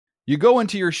You go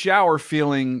into your shower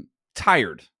feeling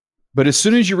tired, but as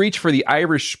soon as you reach for the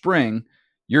Irish Spring,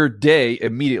 your day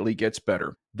immediately gets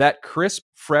better. That crisp,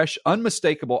 fresh,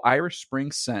 unmistakable Irish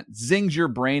Spring scent zings your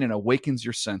brain and awakens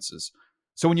your senses.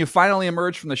 So when you finally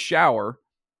emerge from the shower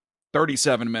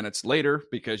 37 minutes later,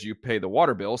 because you pay the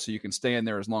water bill so you can stay in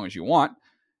there as long as you want,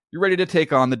 you're ready to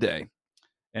take on the day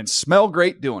and smell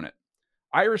great doing it.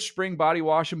 Irish Spring Body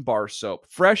Wash and Bar Soap.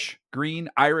 Fresh, green,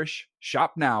 Irish.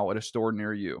 Shop now at a store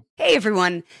near you. Hey,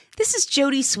 everyone. This is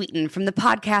Jody Sweeten from the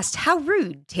podcast How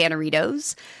Rude,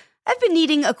 Tanneritos. I've been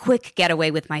needing a quick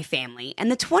getaway with my family,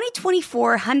 and the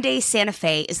 2024 Hyundai Santa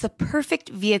Fe is the perfect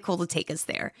vehicle to take us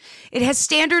there. It has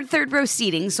standard third-row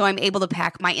seating, so I'm able to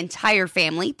pack my entire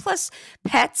family, plus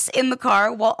pets, in the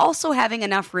car, while also having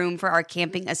enough room for our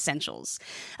camping essentials.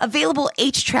 Available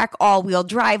H-Track all-wheel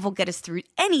drive will get us through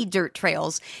any dirt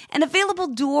trails, and available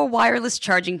dual wireless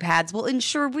charging pads will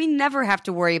ensure we never have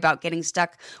to worry about getting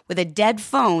stuck with a dead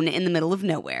phone in the middle of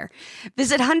nowhere.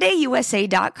 Visit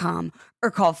HyundaiUSA.com or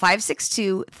call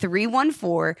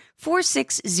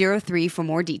 562-314-4603 for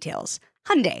more details.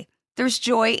 Hyundai, there's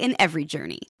joy in every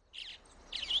journey.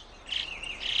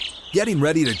 Getting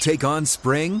ready to take on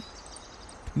spring?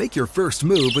 Make your first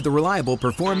move with the reliable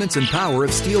performance and power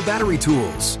of Steel battery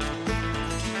tools.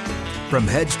 From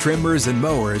hedge trimmers and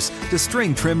mowers to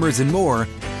string trimmers and more,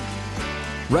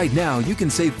 right now you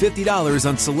can save $50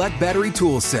 on select battery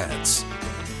tool sets.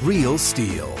 Real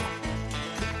Steel.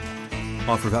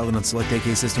 Offer valid on select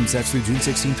AK system sets through June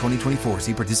 16, 2024.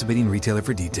 See participating retailer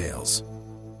for details.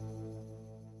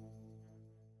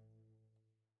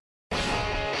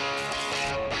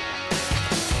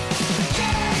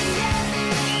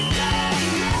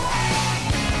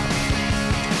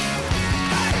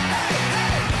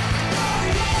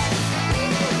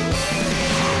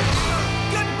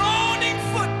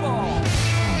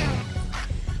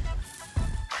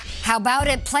 How about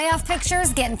it? Playoff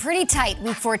pictures getting pretty tight.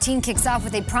 Week 14 kicks off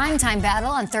with a primetime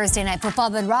battle on Thursday Night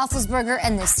Football. Ben Roethlisberger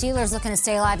and the Steelers looking to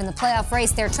stay alive in the playoff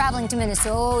race. They're traveling to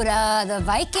Minnesota. The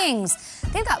Vikings,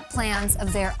 they've got plans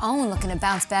of their own, looking to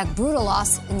bounce back. Brutal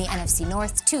loss in the NFC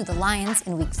North to the Lions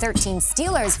in Week 13.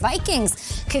 Steelers,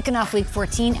 Vikings kicking off Week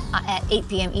 14 at 8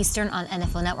 p.m. Eastern on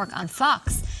NFL Network on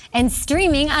Fox. And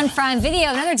streaming on Prime Video.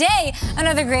 Another day,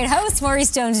 another great host,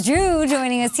 Maurice Jones-Drew,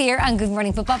 joining us here on Good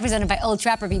Morning Football, presented by Old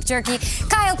Trapper Beef Jerky.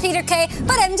 Kyle Peter K,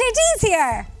 but MJG's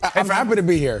here. I'm happy to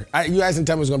be here. You guys didn't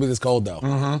tell me it was going to be this cold, though.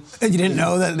 Mm-hmm. And you didn't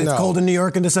know that it's cold in New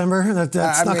York in December? That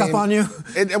snuck up on you?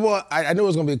 I knew it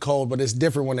was going to be cold, but it's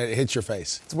different when it hits your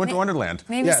face. It's Winter Wonderland.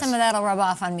 Maybe some of that will rub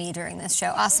off on me during this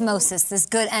show. Osmosis, this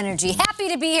good energy. Happy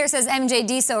to be here, says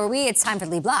MJD. So are we. It's time for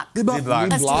Lee Block. Lee Block.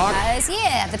 Let's do it, guys.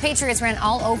 Yeah, the Patriots ran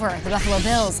all over the Buffalo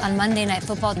Bills on Monday Night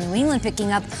Football. New England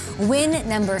picking up win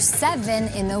number 7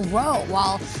 in a row.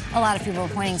 While a lot of people were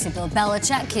pointing to Bill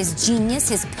Belichick, his genius,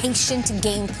 his patient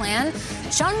game plan,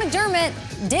 Sean McDermott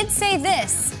did say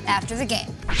this after the game.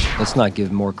 Let's not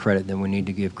give more credit than we need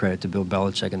to give credit to Bill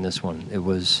Belichick in this one. It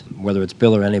was, whether it's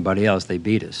Bill or anybody else, they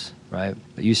beat us, right?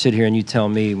 But you sit here and you tell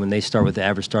me when we start with the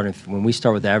average starting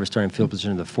field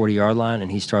position of the 40-yard line and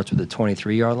he starts with the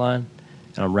 23-yard line,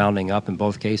 and I'm rounding up in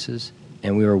both cases,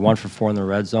 and we were 1 for 4 in the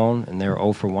red zone and they were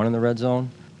 0 for 1 in the red zone,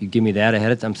 you give me that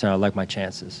ahead of time, I'm saying I like my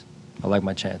chances.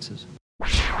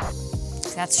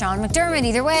 That's Sean McDermott.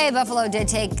 Either way, Buffalo did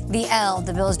take the L.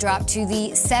 The Bills dropped to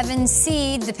the 7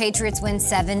 seed. The Patriots win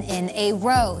 7 in a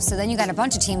row. So then you got a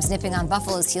bunch of teams nipping on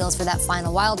Buffalo's heels for that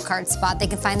final wild card spot. They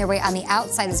can find their way on the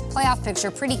outside of this playoff picture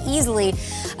pretty easily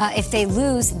if they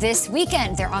lose this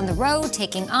weekend. They're on the road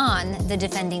taking on the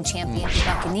defending champion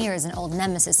Buccaneers, an old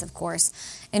nemesis, of course,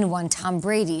 in one Tom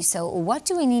Brady. So what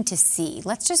do we need to see?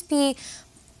 Let's just be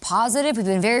positive. We've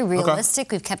been very realistic.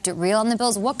 Okay. We've kept it real on the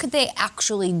Bills. What could they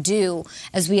actually do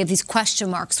as we have these question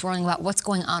marks swirling about what's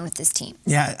going on with this team?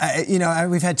 Yeah,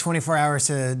 we've had 24 hours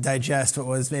to digest what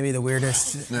was maybe the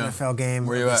weirdest NFL game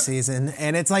of the season.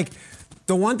 And it's like,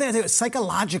 the one thing I think,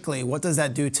 psychologically, what does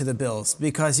that do to the Bills?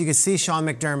 Because you can see Sean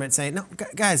McDermott saying, no,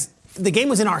 guys, the game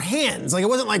was in our hands. Like, it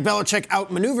wasn't like Belichick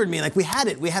outmaneuvered me. Like, we had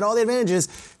it. We had all the advantages,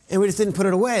 and we just didn't put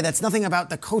it away. That's nothing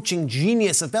about the coaching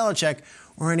genius of Belichick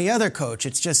or any other coach.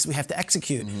 It's just we have to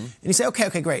execute. Mm-hmm. And you say,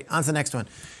 okay, great. On to the next one.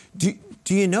 Do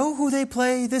you know who they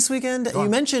play this weekend? You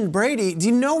mentioned Brady. Do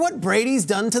you know what Brady's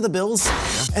done to the Bills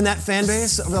and that fan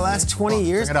base over the last 20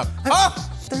 years? Bring it up.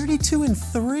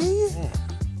 32-3?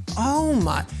 Oh,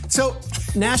 my. So,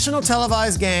 national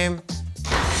televised game,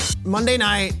 Monday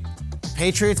night,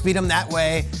 Patriots beat them that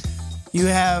way. You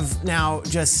have now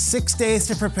just 6 days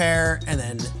to prepare, and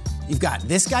then You've got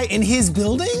this guy in his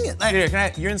building.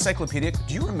 You're encyclopedic.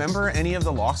 Do you remember any of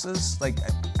the losses? Like,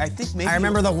 I think maybe. I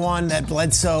remember the one that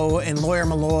Bledsoe and Lawyer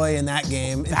Malloy in that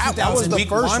game. That was the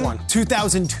first one.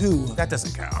 2002. That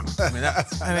doesn't count.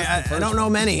 I don't know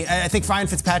many. I think Ryan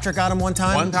Fitzpatrick got him one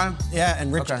time. One time? Yeah,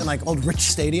 and old Rich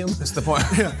Stadium. That's the point.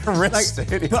 Rich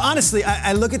Stadium. But honestly,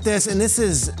 I look at this, and this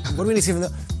is, what do we need to see from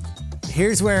the...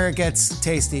 Here's where it gets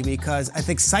tasty, because I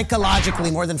think psychologically,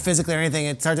 more than physically or anything,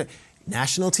 it starts...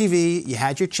 National TV, you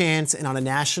had your chance, and on a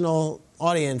national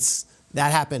audience,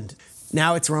 that happened.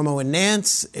 Now it's Romo and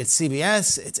Nance, it's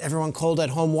CBS, it's everyone cold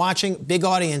at home watching, big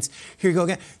audience. Here you go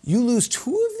again. You lose 2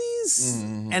 of these,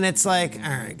 and it's like, all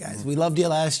right, guys, we loved you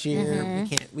last year.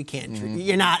 We can't.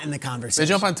 You're not in the conversation. They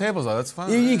jump on tables, though. That's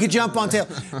fine. You could jump on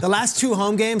tables. The last 2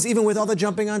 home games, even with all the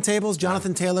jumping on tables,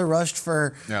 Jonathan Taylor rushed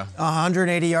for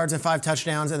 180 yards and 5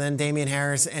 touchdowns, and then Damian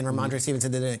Harris and Ramondre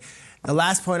Stevenson did it. The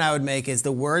last point I would make is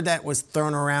the word that was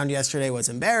thrown around yesterday was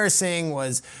embarrassing,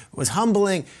 was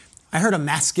humbling. I heard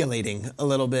emasculating a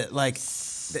little bit. Like,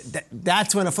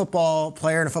 that's when a football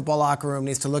player in a football locker room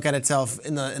needs to look at itself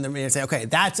in the mirror and say, okay,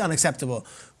 that's unacceptable.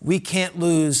 We can't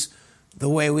lose the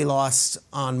way we lost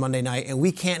on Monday night, and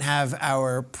we can't have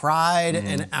our pride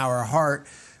and our heart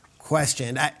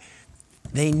questioned.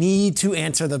 They need to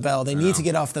answer the bell. They need to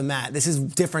get off the mat. This is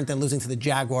different than losing to the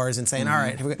Jaguars and saying, all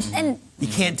right, and you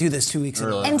can't do this 2 weeks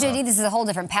ago. And JD, this is a whole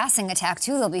different passing attack,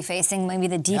 too. They'll be facing maybe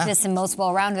the deepest and most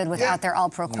well-rounded without their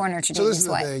all-pro corner to do this is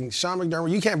the thing. Sean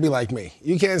McDermott, you can't be like me.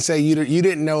 You can't say you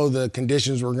didn't know the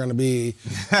conditions were going to be,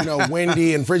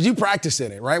 windy and frigid. You practice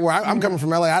in it, right? Where I'm coming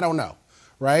from LA, I don't know,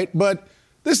 right? But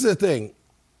this is the thing.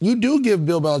 You do give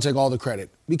Bill Belichick all the credit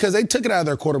because they took it out of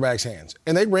their quarterback's hands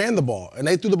and they ran the ball and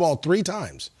they threw the ball 3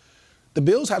 times. The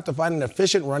Bills have to find an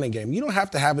efficient running game. You don't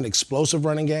have to have an explosive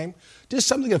running game. Just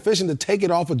something efficient to take it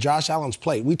off of Josh Allen's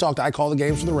plate. I call the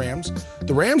games for the Rams.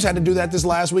 The Rams had to do that this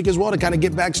last week as well to kind of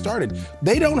get back started.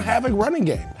 They don't have a running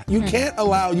game. You can't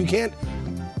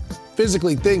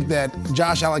physically think that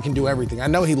Josh Allen can do everything. I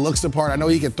know he looks the part. I know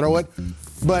he can throw it.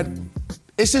 But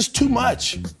it's just too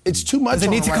much. It's too much. Does it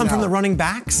need to come from the running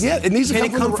backs? Yeah, it needs to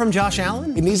come from Josh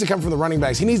Allen? It needs to come from the running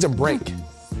backs. He needs a break.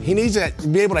 He needs to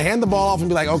be able to hand the ball off and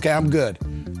be like, okay, I'm good.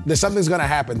 There's something's going to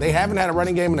happen. They haven't had a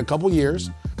running game in a couple years.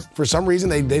 For some reason,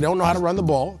 they don't know how to run the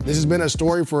ball. This has been a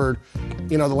story for,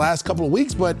 the last couple of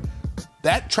weeks, but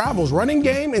that travels. Running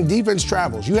game and defense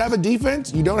travels. You have a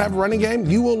defense, you don't have a running game,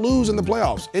 you will lose in the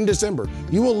playoffs in December.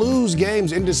 You will lose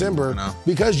games in December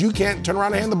because you can't turn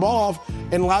around and hand the ball off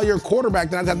and allow your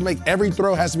quarterback to not have to make every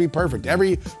throw has to be perfect.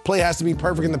 Every play has to be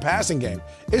perfect in the passing game.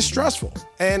 It's stressful.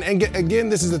 And again,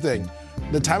 this is the thing.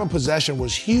 The time of possession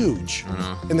was huge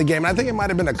in the game. And I think it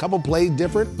might have been a couple plays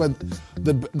different, but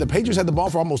the Patriots had the ball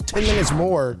for almost 10 minutes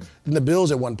more than the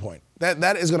Bills at one point.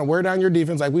 That is going to wear down your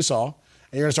defense like we saw.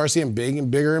 And you're going to start seeing big and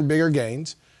bigger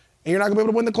gains. And you're not going to be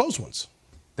able to win the close ones.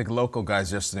 The local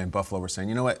guys yesterday in Buffalo were saying,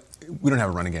 you know what? We don't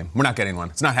have a running game. We're not getting one.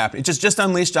 It's not happening. Just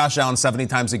unleash Josh Allen 70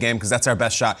 times a game because that's our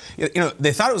best shot.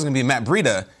 They thought it was going to be Matt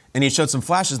Breida, and he showed some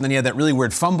flashes, and then he had that really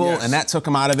weird fumble, and that took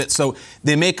him out of it. So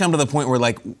they may come to the point where,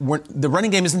 the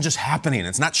running game isn't just happening.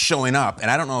 It's not showing up,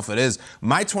 and I don't know if it is.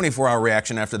 My 24-hour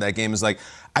reaction after that game is I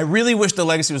really wish the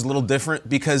legacy was a little different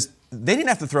because they didn't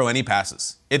have to throw any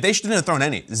passes. If they shouldn't have thrown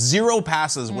any. 0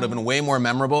 passes would have been way more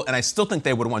memorable, and I still think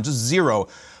they would have won. Just 0.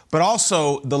 But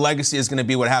also, the legacy is going to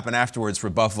be what happened afterwards for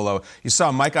Buffalo. You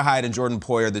saw Micah Hyde and Jordan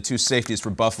Poyer, the 2 safeties for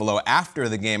Buffalo, after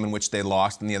the game in which they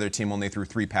lost and the other team only threw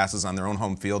 3 passes on their own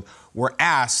home field, were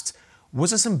asked,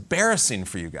 was this embarrassing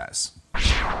for you guys?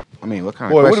 I mean, what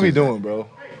kind of question? What are we doing, bro?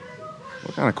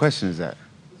 What kind of question is that?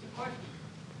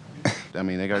 I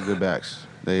mean, they got good backs.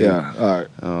 All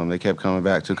right. They kept coming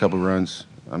back to a couple runs.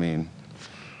 I mean,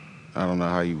 I don't know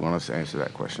how you want us to answer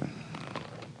that question.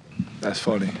 That's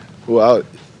funny. Well,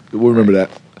 we'll remember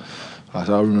that.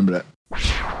 I'll remember that.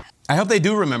 I hope they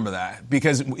do remember that,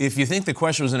 because if you think the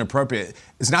question was inappropriate,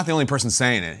 it's not the only person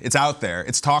saying it. It's out there.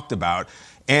 It's talked about.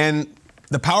 And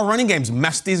the power running games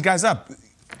messed these guys up.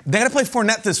 They got to play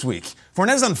Fournette this week.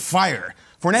 Fournette is on fire.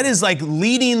 Fournette is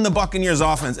leading the Buccaneers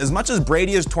offense. As much as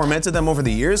Brady has tormented them over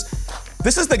the years,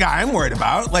 this is the guy I'm worried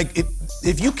about.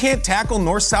 If you can't tackle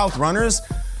north-south runners,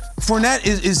 Fournette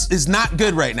is not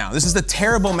good right now. This is a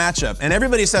terrible matchup. And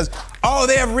everybody says, oh,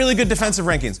 they have really good defensive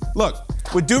rankings. Look,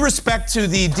 with due respect to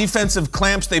the defensive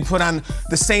clamps they put on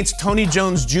the Saints' Tony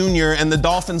Jones Jr. and the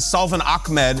Dolphins' Salvin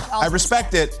Ahmed, I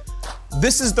respect it.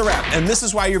 This is the rep, and this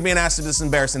is why you're being asked if this is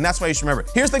embarrassing. That's why you should remember.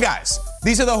 Here's the guys.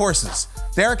 These are the horses.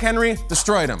 Derrick Henry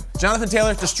destroyed him. Jonathan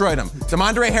Taylor destroyed him.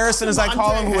 DeMondre Harrison, as I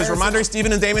call him, who is Ramondre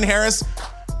Stevenson and Damon Harris,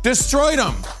 destroyed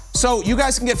him. So you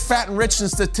guys can get fat and rich and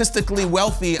statistically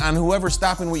wealthy on whoever's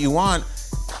stopping what you want.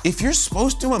 if you're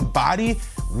supposed to embody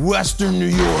Western New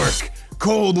York,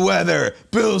 cold weather,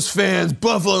 Bills fans,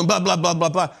 Buffalo, blah, blah, blah, blah,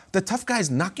 blah, the tough guys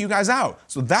knock you guys out.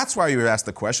 So that's why you were asked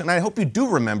the question. I hope you do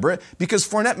remember it, because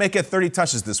Fournette may get 30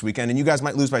 touches this weekend, and you guys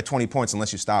might lose by 20 points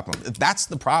unless you stop him. That's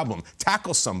the problem.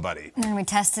 Tackle somebody. And we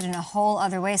tested in a whole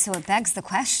other way, so it begs the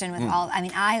question with all... I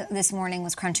mean, I, this morning,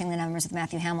 was crunching the numbers with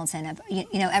Matthew Hamilton. You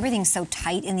know, everything's so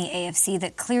tight in the AFC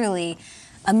that clearly...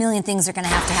 a million things are going to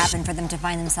happen for them to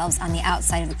find themselves on the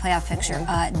outside of the playoff picture.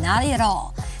 Not at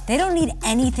all. They don't need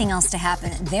anything else to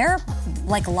happen. Their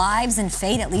lives and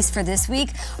fate, at least for this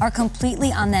week, are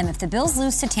completely on them. If the Bills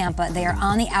lose to Tampa, they are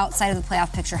on the outside of the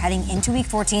playoff picture heading into Week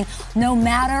 14, no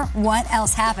matter what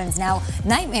else happens. Now,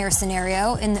 nightmare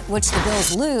scenario in which the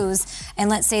Bills lose, and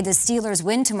let's say the Steelers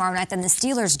win tomorrow night, then the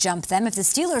Steelers jump them. If the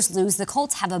Steelers lose, the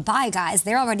Colts have a bye, guys.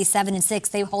 They're already 7-6.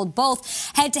 They hold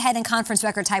both head-to-head and conference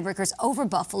record tiebreakers over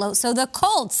Buffalo. So the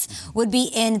Colts would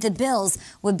be in, the Bills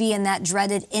would be in that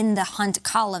dreaded in the hunt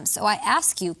column. So I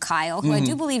ask you, Kyle, who I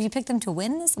do believe you picked them to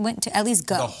win this, to at least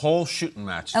go. The whole shooting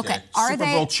match. Okay. Super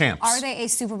Bowl champs. Are they a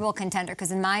Super Bowl contender?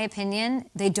 Because in my opinion,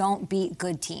 they don't beat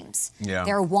good teams. Yeah.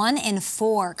 They're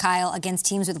 1-4, Kyle, against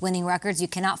teams with winning records. You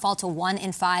cannot fall to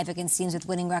 1-5 against teams with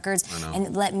winning records.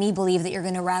 And let me believe that you're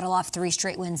going to rattle off 3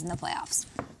 straight wins in the playoffs.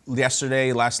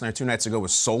 Yesterday, last night, 2 nights ago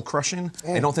was soul-crushing.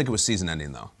 I don't think it was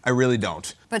season-ending, though. I really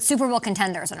don't. But Super Bowl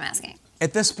contender is what I'm asking.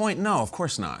 At this point, no, of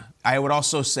course not. I would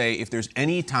also say if there's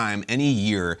any time, any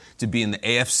year to be in the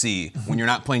AFC when you're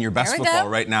not playing your best football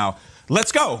right now,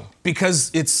 let's go,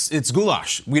 because it's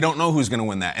goulash. We don't know who's going to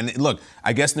win that. And look,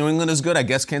 I guess New England is good. I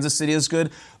guess Kansas City is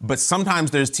good. But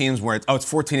sometimes there's teams where it's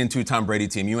 14-2 Tom Brady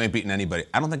team. You ain't beating anybody.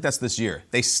 I don't think that's this year.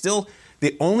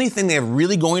 The only thing they have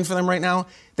really going for them right now,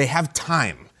 they have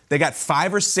time. They got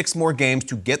 5 or 6 more games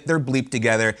to get their bleep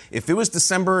together. If it was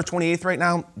December 28th right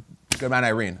now, good about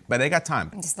Irene. But they got time.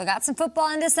 We still got some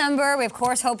football in December. We, of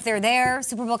course, hope they're there.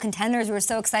 Super Bowl contenders. We were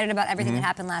so excited about everything that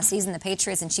happened last season. The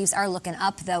Patriots and Chiefs are looking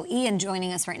up, though. Ian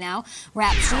joining us right now.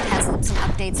 Rap Sheet has some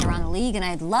updates around the league, and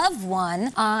I'd love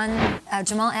one on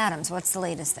Jamal Adams. What's the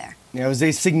latest there? Yeah, it was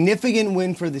a significant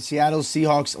win for the Seattle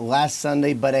Seahawks last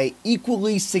Sunday, but an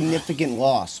equally significant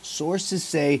loss. Sources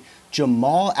say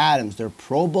Jamal Adams, their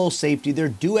Pro Bowl safety, their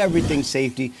do-everything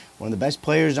safety, one of the best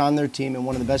players on their team and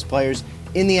one of the best players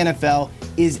in the NFL,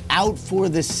 is out for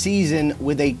the season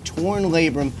with a torn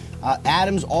labrum.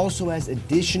 Adams also has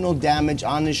additional damage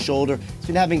on his shoulder. He's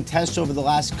been having tests over the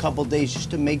last couple days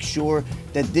just to make sure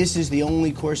that this is the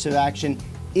only course of action.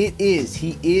 It is.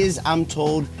 He is, I'm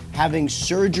told, having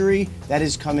surgery that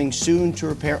is coming soon to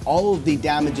repair all of the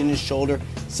damage in his shoulder.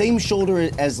 Same shoulder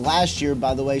as last year,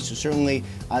 by the way, so certainly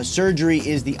surgery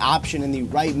is the option and the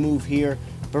right move here.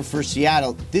 But for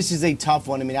Seattle, this is a tough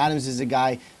one. I mean, Adams is a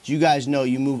guy, as you guys know,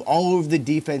 you move all over the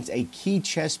defense, a key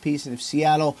chess piece, and if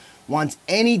Seattle wants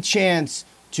any chance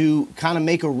to kind of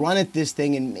make a run at this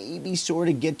thing and maybe sort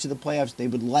of get to the playoffs, they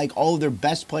would like all of their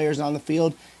best players on the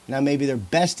field. Now maybe their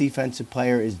best defensive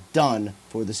player is done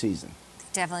for the season.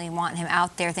 Definitely want him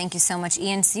out there. Thank you so much,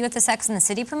 Ian. See you at the Sex and the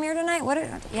City premiere tonight?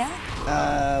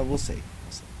 We'll see.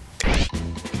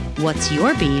 What's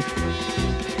your beef?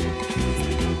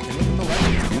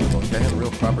 They have a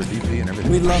real proper DP and everything.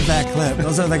 We love that clip.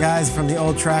 Those are the guys from the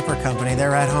old Trapper Company.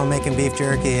 They're at home making beef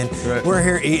jerky, and we're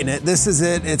here eating it. This is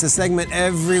it. It's a segment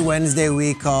every Wednesday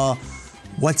we call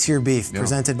What's Your Beef?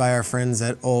 Presented by our friends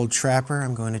at Old Trapper.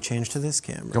 I'm going to change to this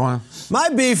camera. Go on. My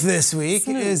beef this week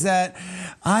is that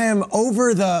I am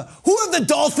over the who have the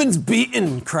Dolphins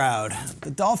beaten crowd.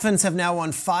 The Dolphins have now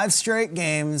won 5 straight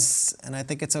games, and I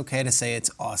think it's okay to say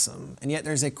it's awesome. And yet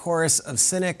there's a chorus of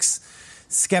cynics,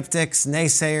 skeptics,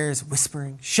 naysayers,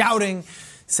 whispering, shouting,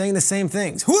 saying the same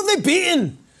things. Who have they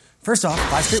beaten? First off,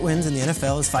 5 straight wins in the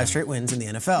NFL is 5 straight wins in the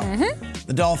NFL.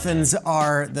 The Dolphins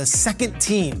are the second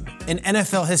team in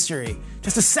NFL history,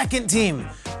 just a second team,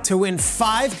 to win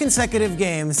 5 consecutive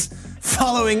games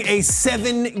following a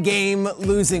 7-game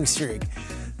losing streak.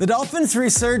 The Dolphins'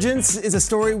 resurgence is a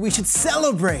story we should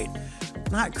celebrate,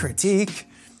 not critique.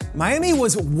 Miami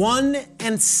was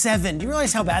 1-7. Do you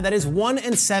realize how bad that is?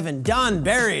 1-7. Done,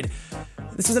 buried.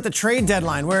 This was at the trade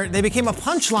deadline where they became a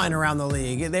punchline around the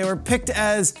league. They were picked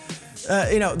as,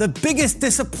 the biggest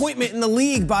disappointment in the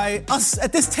league by us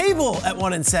at this table at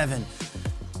 1-7.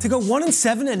 To go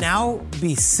 1-7 and now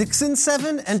be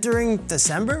 6-7 entering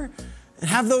December and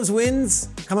have those wins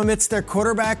come amidst their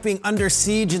quarterback being under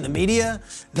siege in the media,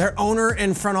 their owner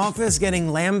and front office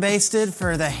getting lambasted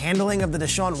for the handling of the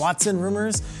Deshaun Watson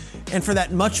rumors, and for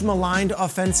that much maligned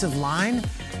offensive line.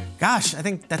 Gosh, I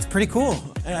think that's pretty cool.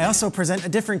 And I also present a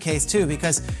different case too,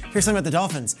 because here's something about the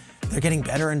Dolphins. They're getting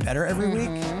better and better every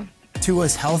week.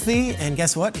 Tua's healthy, and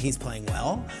guess what? He's playing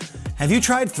well. Have you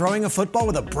tried throwing a football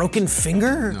with a broken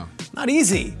finger? No. Not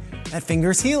easy. That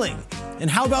finger's healing. And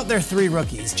how about their 3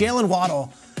 rookies? Jalen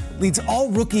Waddle leads all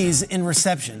rookies in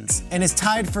receptions and is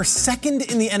tied for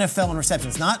second in the NFL in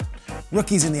receptions, not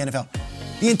rookies in the NFL.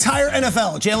 The entire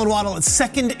NFL, Jalen Waddle is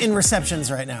second in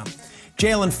receptions right now.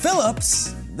 Jalen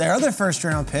Phillips, their other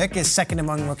first-round pick, is second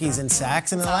among rookies in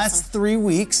sacks, and in the last 3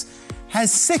 weeks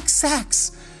has 6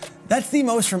 sacks. That's the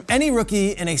most from any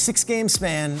rookie in a 6-game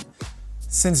span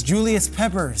since Julius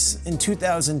Peppers in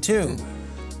 2002.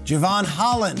 Javon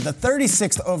Holland, the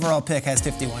 36th overall pick, has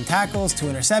 51 tackles, 2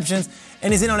 interceptions,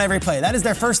 and is in on every play. That is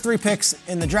their first 3 picks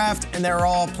in the draft, and they're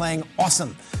all playing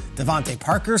awesome. Devontae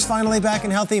Parker's finally back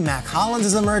and healthy. Mac Hollins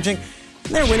is emerging.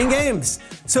 And they're winning games.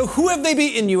 So who have they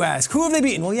beaten, you ask? Who have they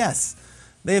beaten? Well, yes,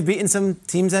 they have beaten some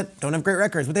teams that don't have great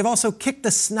records, but they've also kicked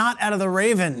the snot out of the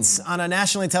Ravens on a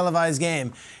nationally televised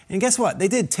game. And guess what? They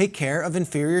did take care of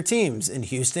inferior teams in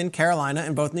Houston, Carolina,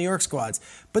 and both New York squads.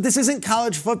 But this isn't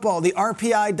college football. The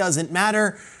RPI doesn't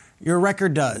matter. Your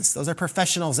record does. Those are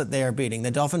professionals that they are beating.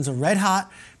 The Dolphins are red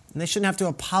hot, and they shouldn't have to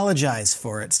apologize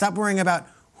for it. Stop worrying about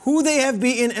who they have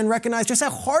beaten and recognize just how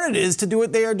hard it is to do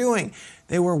what they are doing.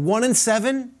 They were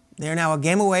 1-7. They are now a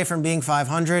game away from being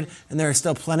 500, and there is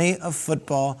still plenty of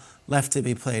football left to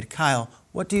be played. Kyle,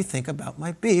 what do you think about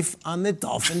my beef on the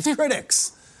Dolphins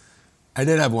critics? I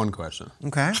did have one question.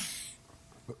 Okay.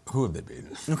 Who have they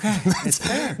beaten? Okay, it's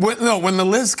fair. When the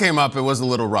list came up, it was a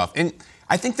little rough. And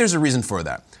I think there's a reason for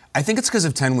that. I think it's because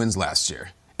of 10 wins last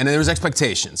year. And there was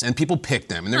expectations, and people picked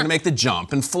them, and they're going to make the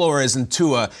jump, and Flores and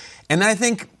Tua. And I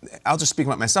think, I'll just speak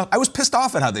about myself, I was pissed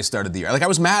off at how they started the year. Like, I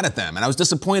was mad at them, and I was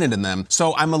disappointed in them.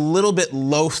 So I'm a little bit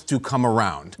loath to come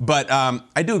around. But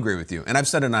I do agree with you, and I've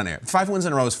said it on air. 5 wins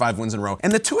in a row is 5 wins in a row.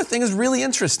 And the Tua thing is really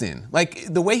interesting.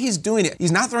 Like, the way he's doing it,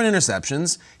 he's not throwing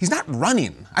interceptions. He's not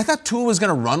running. I thought Tua was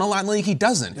going to run a lot in the league. He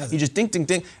doesn't. He just ding, ding,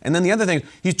 ding. And then the other thing,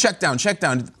 he's check down, check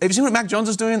down. Have you seen what Mac Jones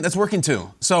is doing? That's working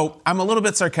too. So I'm a little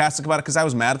bit sarcastic about it because I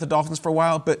was mad at the Dolphins for a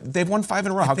while, but they've won 5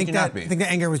 in a row. How can you not be? I think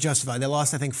the anger was justified. They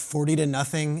lost, I think,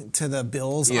 40-0 to the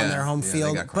Bills on their home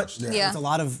field. But there was a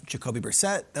lot of Jacoby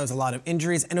Brissett. There was a lot of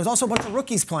injuries. And there was also a bunch of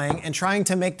rookies playing and trying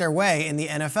to make their way in the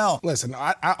NFL. Listen,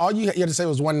 all you had to say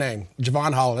was one name,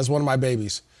 Javon Holland. That's one of my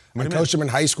babies. I coached him in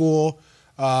high school,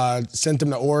 sent him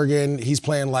to Oregon. He's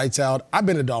playing lights out. I've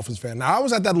been a Dolphins fan. Now, I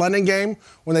was at that London game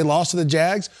when they lost to the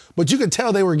Jags, but you could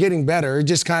tell they were getting better. It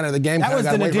just kind of the game That was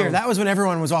got the away nadir. from That was when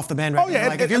everyone was off the bandwagon. Oh, yeah.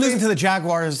 Like, if you're losing to the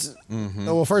Jaguars. Mm-hmm.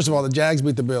 Well, first of all, the Jags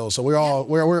beat the Bills, so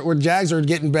we're Jags are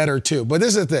getting better too. But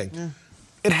this is the thing. Yeah.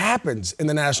 It happens in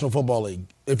the National Football League.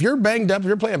 If you're banged up, if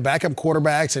you're playing backup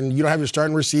quarterbacks and you don't have your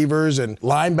starting receivers and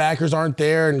linebackers aren't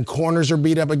there and corners are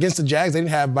beat up against the Jags, they didn't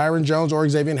have Byron Jones or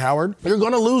Xavier Howard, you're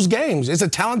going to lose games. It's a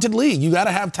talented league. You got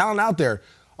to have talent out there.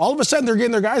 All of a sudden, they're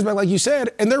getting their guys back, like you said,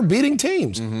 and they're beating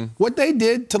teams. Mm-hmm. What they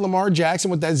did to Lamar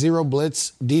Jackson with that zero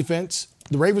blitz defense,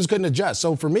 the Ravens couldn't adjust.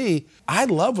 So for me, I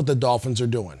love what the Dolphins are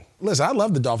doing. Listen, I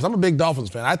love the Dolphins. I'm a big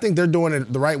Dolphins fan. I think they're doing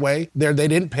it the right way. They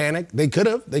didn't panic. They could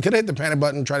have hit the panic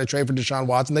button and tried to trade for Deshaun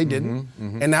Watson. They didn't.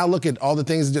 Mm-hmm. And now look at all the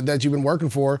things that you've been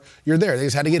working for. You're there. They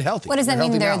just had to get healthy. What does that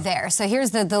mean they're there? So here's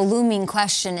the looming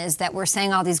question is that we're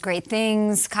saying all these great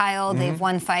things. Kyle, they've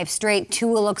won 5 straight.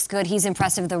 Tua looks good. He's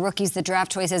impressive. The rookies, the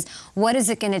draft choices. What is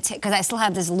it going to take? Because I still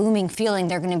have this looming feeling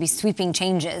they're going to be sweeping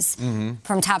changes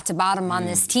from top to bottom on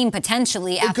this team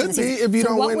potentially after the season. If you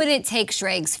don't what win. Would it take,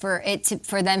 Schrags,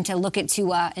 for them to look at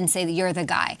Tua and say that you're the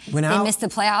guy? They missed the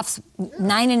playoffs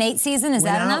 9-8 season. Is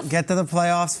that enough? Get to the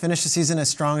playoffs, finish the season as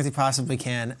strong as he possibly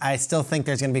can. I still think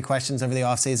there's going to be questions over the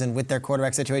offseason with their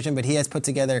quarterback situation, but he has put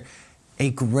together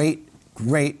a great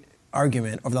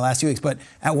argument over the last few weeks. But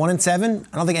at 1-7,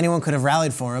 I don't think anyone could have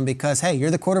rallied for him because, hey, you're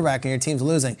the quarterback and your team's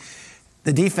losing.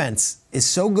 The defense is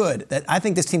so good that I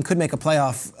think this team could make a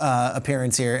playoff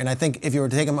appearance here. And I think if you were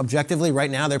to take them objectively,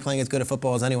 right now they're playing as good a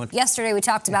football as anyone. Yesterday we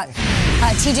talked about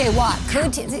T.J. Watt.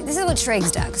 This is what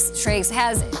Schrags does. Schrags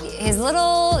has his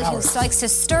little, he likes to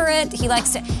stir it. He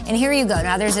likes to, and here you go.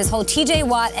 Now there's this whole T.J.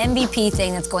 Watt MVP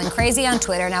thing that's going crazy on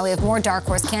Twitter. Now we have more dark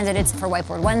horse candidates for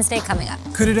Whiteboard Wednesday coming up.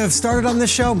 Could it have started on this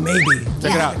show? Maybe.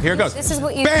 Check it out. Here it goes. This is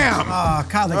what you Bam! Oh,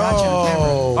 Kyle, they got you on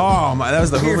camera. Oh, my, that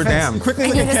was the Hoover Dam. Quickly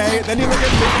look at Kay, then you look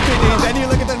at me, then you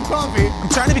look at the coffee. I'm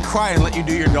trying to be quiet and let you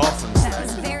do your Dolphins. That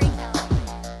was very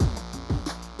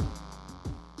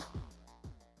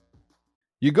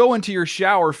You go into your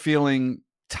shower feeling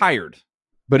tired,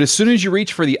 but as soon as you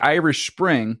reach for the Irish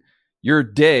Spring, your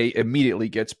day immediately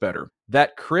gets better.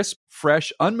 That crisp,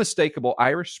 fresh, unmistakable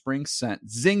Irish Spring scent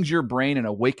zings your brain and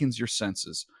awakens your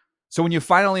senses. So when you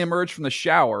finally emerge from the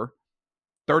shower,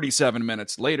 37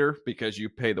 minutes later, because you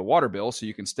pay the water bill so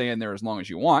you can stay in there as long as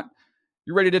you want,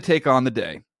 you're ready to take on the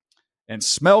day and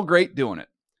smell great doing it.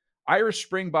 Irish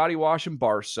Spring Body Wash and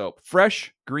Bar Soap.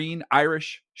 Fresh, green,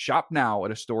 Irish. Shop now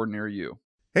at a store near you.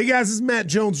 Hey guys, this is Matt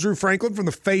Jones, Drew Franklin from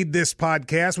the Fade This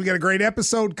podcast. We got a great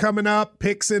episode coming up.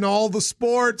 Picks in all the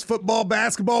sports, football,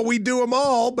 basketball, we do them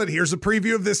all. But here's a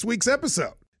preview of this week's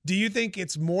episode. Do you think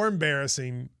it's more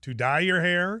embarrassing to dye your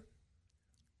hair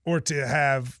or to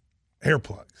have hair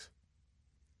plugs?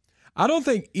 I don't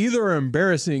think either are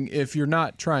embarrassing if you're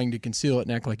not trying to conceal it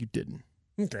and act like you didn't.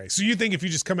 Okay, so you think if you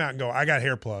just come out and go, I got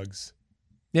hair plugs.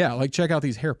 Yeah, like check out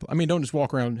these hair plugs. I mean, don't just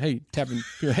walk around, hey, tapping,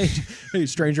 hey,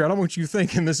 stranger, I don't want you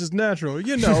thinking this is natural.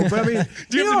 You know, but I mean,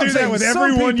 do you have to do that with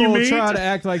everyone you meet? Try to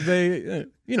act like they,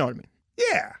 you know what I mean?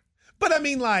 Yeah. But I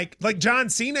mean, like John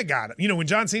Cena got it. You know, when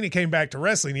John Cena came back to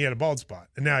wrestling, he had a bald spot,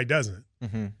 and now he doesn't.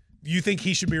 Mm-hmm. You think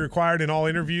he should be required in all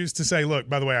interviews to say, look,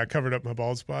 by the way, I covered up my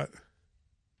bald spot?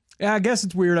 Yeah, I guess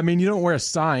it's weird. I mean, you don't wear a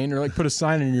sign or like put a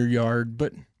sign in your yard,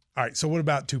 but. All right, so what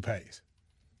about toupees?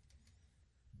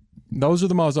 Those are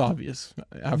the most obvious.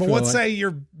 But let's say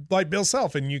you're like Bill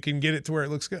Self and you can get it to where it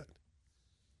looks good.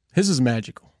 His is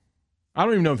magical. I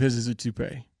don't even know if his is a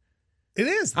toupee. It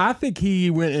is. I think he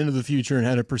went into the future and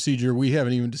had a procedure we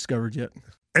haven't even discovered yet.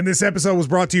 And this episode was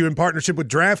brought to you in partnership with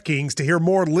DraftKings. To hear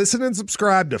more, listen and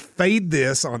subscribe to Fade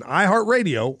This on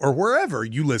iHeartRadio or wherever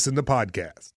you listen to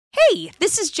podcasts. Hey,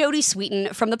 this is Jody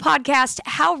Sweeten from the podcast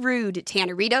How Rude,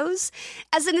 Tanneritos.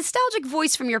 As a nostalgic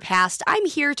voice from your past, I'm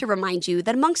here to remind you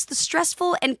that amongst the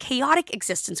stressful and chaotic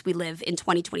existence we live in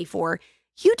 2024,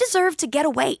 you deserve to get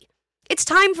away. It's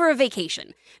time for a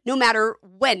vacation, no matter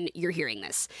when you're hearing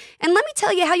this. And let me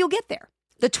tell you how you'll get there.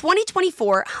 The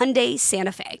 2024 Hyundai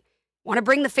Santa Fe. Want to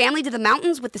bring the family to the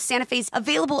mountains with the Santa Fe's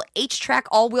available H-Track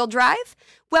all-wheel drive?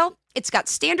 Well, it's got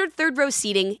standard third-row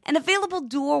seating and available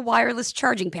dual wireless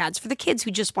charging pads for the kids who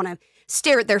just want to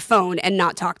stare at their phone and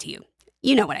not talk to you.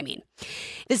 You know what I mean.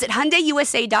 Visit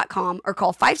HyundaiUSA.com or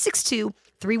call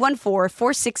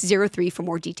 562-314-4603 for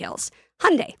more details.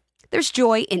 Hyundai, there's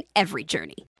joy in every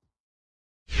journey.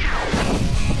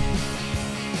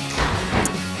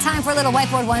 Time for a little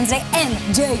Whiteboard Wednesday.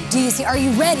 MJDC, are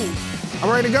you ready? I'm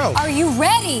ready to go. Are you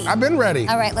ready? I've been ready.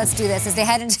 All right, let's do this. As they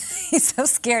head into, he's so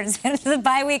scared. As they head into the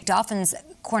bye week, Dolphins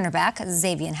cornerback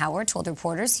Xavier Howard told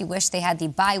reporters he wished they had the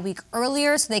bye week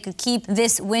earlier so they could keep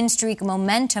this win streak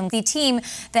momentum. The team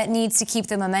that needs to keep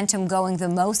the momentum going the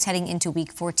most heading into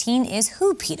week 14 is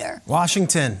who, Peter?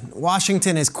 Washington.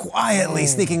 Washington is quietly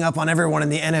sneaking up on everyone in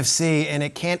the NFC, and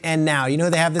it can't end now. You know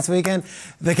who they have this weekend?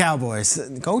 The Cowboys.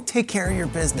 Go take care of your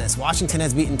business. Washington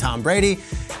has beaten Tom Brady,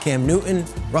 Cam Newton,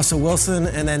 Russell Wilson,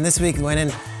 and then this week went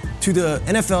in to the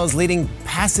NFL's leading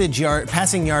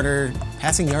passing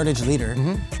yardage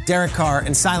leader, Derek Carr,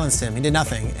 and silenced him. He did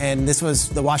nothing. And this was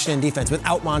the Washington defense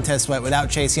without Montez Sweat, without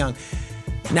Chase Young.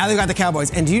 Now they've got the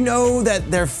Cowboys. And do you know that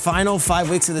their final 5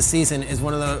 weeks of the season is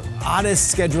one of the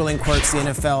oddest scheduling quirks the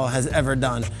NFL has ever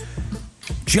done?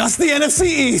 Just the NFC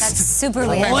East. That's super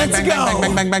weird. Let's go. Bang,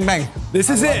 bang, bang, bang, bang. This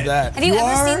is it. Have you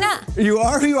ever seen that? You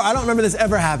are who you are. I don't remember this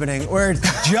ever happening, where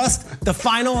just the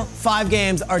final 5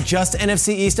 games are just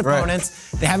NFC East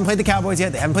opponents. Right. They haven't played the Cowboys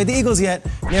yet. They haven't played the Eagles yet.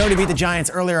 They already beat the Giants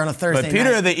earlier on a Thursday night. But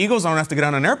Peter, night. the Eagles don't have to get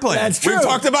on an airplane. That's true. We've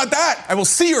talked about that. I will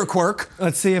see your quirk.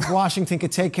 Let's see if Washington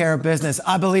could take care of business.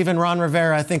 I believe in Ron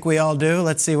Rivera. I think we all do.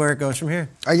 Let's see where it goes from here.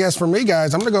 I guess for me,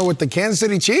 guys, I'm going to go with the Kansas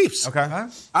City Chiefs. Okay.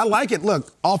 I like it.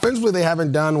 Look, offensively, they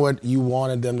haven't done what you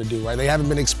wanted them to do, right? They haven't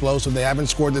been explosive. They haven't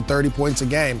scored the 30 points a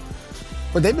game.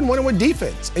 But they've been winning with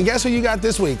defense. And guess who you got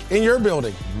this week in your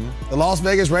building? The Las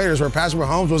Vegas Raiders, where Patrick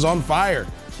Mahomes was on fire,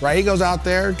 right? He goes out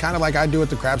there kind of like I do at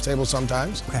the craps table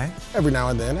sometimes. Okay. Every now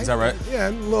and then. Is that right? Yeah,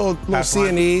 little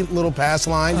C&E, little pass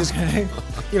line. Okay.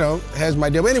 Just, has my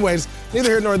deal. But anyways, neither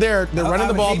here nor there. They're running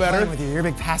the ball better. With you. You're a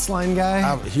big pass line guy.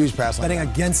 I'm a huge pass line Betting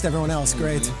guy. against everyone else.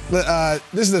 Great.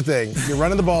 This is the thing. You're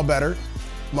running the ball better.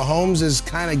 Mahomes is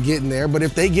kind of getting there. But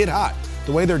if they get hot,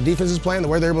 the way their defense is playing, the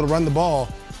way they're able to run the ball,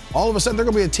 all of a sudden they're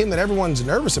going to be a team that everyone's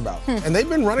nervous about. And they've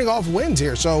been running off wins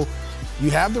here. So you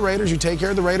have the Raiders. You take care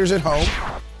of the Raiders at home.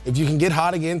 If you can get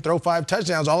hot again, throw 5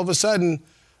 touchdowns, all of a sudden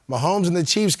Mahomes and the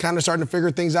Chiefs kind of starting to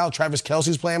figure things out. Travis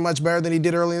Kelce's playing much better than he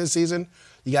did early in the season.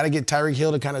 You got to get Tyreek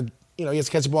Hill to kind of, he has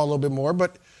to catch the ball a little bit more.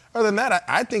 But other than that,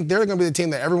 I think they're going to be the team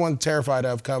that everyone's terrified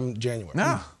of come January.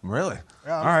 No, really?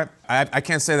 Yeah. All right. I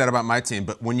can't say that about my team,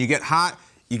 but when you get hot,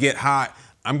 you get hot.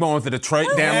 I'm going with the Detroit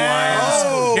damn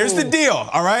Lions. Here's the deal,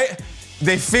 all right?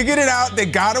 They figured it out. They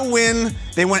got to win.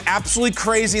 They went absolutely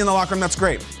crazy in the locker room. That's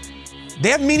great. They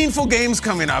have meaningful games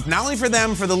coming up, not only for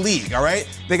them, for the league, all right?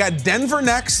 They got Denver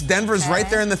next. Denver's right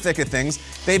there in the thick of things.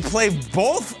 They play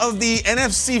both of the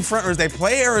NFC frontrunners. They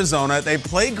play Arizona. They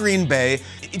play Green Bay.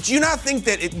 Do you not think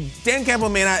that Dan Campbell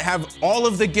may not have all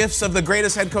of the gifts of the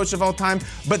greatest head coach of all time,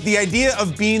 but the idea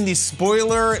of being the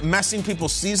spoiler, messing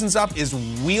people's seasons up is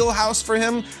wheelhouse for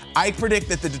him? I predict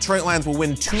that the Detroit Lions will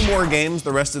win 2 more games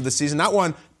the rest of the season. Not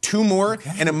 1, 2 more,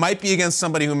 and it might be against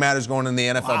somebody who matters going in the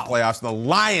NFL playoffs. The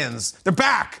Lions, they're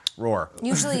back. Roar.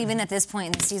 Usually, even at this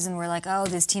point in the season, we're like, oh,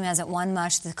 this team hasn't won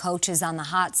much. The coach is on the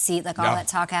hot seat. Like, all that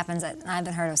talk happens. I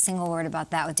haven't heard a single word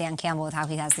about that with Dan Campbell, with how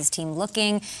he has this team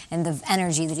looking and the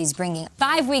energy that he's bringing.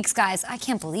 5 weeks, guys. I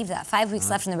can't believe that. 5 weeks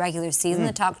left in the regular season.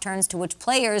 The talk turns to which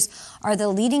players are the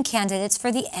leading candidates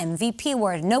for the MVP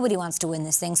award. Nobody wants to win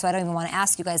this thing, so I don't even want to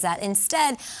ask you guys that.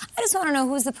 Instead, I just want to know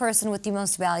who's the person with the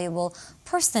most valuable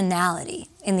personality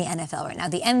in the NFL right now,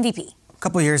 the MVP. A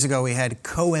couple of years ago, we had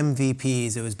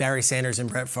co-MVPs. It was Barry Sanders and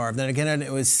Brett Favre. Then again,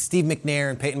 it was Steve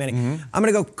McNair and Peyton Manning. I'm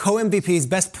going to go co-MVPs,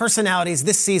 best personalities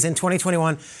this season,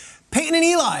 2021. Peyton and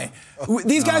Eli.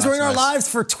 These guys were in our lives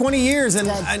for 20 years, and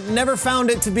I never found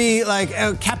it to be like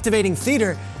a captivating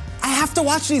theater. I have to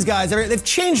watch these guys. They've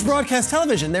changed broadcast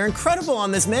television. They're incredible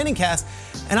on this Manning cast.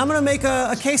 And I'm going to make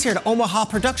a case here to Omaha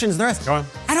Productions and the rest. Go on.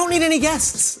 I don't need any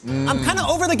guests. I'm kind of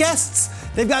over the guests.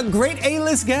 They've got great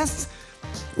A-list guests.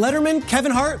 Letterman,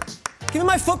 Kevin Hart, give me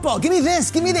my football. Give me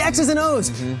this. Give me the X's and O's.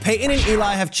 Peyton and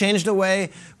Eli have changed the way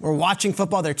we're watching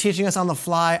football. They're teaching us on the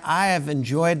fly. I have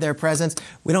enjoyed their presence.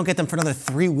 We don't get them for another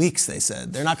 3 weeks, they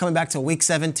said. They're not coming back till week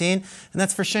 17, and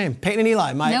that's for shame. Peyton and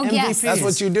Eli, my MVPs. That's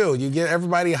what you do. You get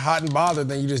everybody hot and bothered,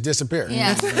 then you just disappear.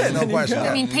 Yeah. No question.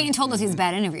 I mean, Peyton told us he's a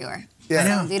bad interviewer.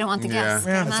 Yeah. They don't want the guests.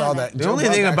 Yeah, that's all that. The only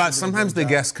thing about sometimes the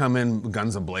guests come in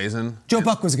guns a-blazing. Joe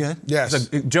Buck was good. Yes.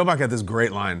 Joe Buck had this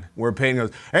great line where Peyton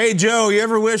goes, "Hey, Joe, you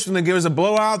ever wish when there was a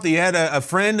blowout that you had a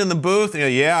friend in the booth?"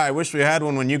 And yeah, I wish we had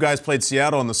one when you guys played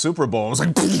Seattle in the Super Bowl. I was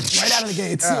like, right out of the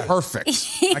gates. Perfect.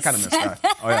 I kind of missed that.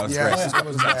 Oh, yeah, it was great. That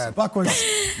was bad. Buck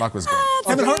was good.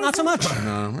 Kevin Hart, not so much.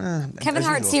 Kevin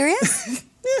Hart, serious?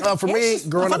 For me,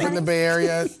 growing up in the Bay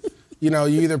Area, you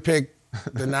either pick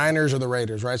the Niners or the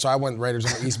Raiders, right? So I went Raiders.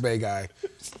 I'm an East Bay guy.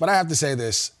 But I have to say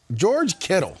this. George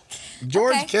Kittle.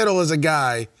 George Kittle is a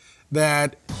guy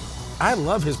that I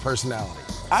love his personality.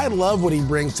 I love what he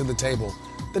brings to the table.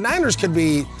 The Niners could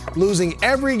be losing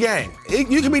every game.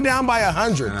 You could be down by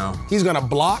 100. He's going to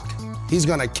block. He's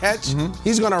going to catch.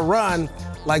 He's going to run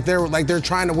like they're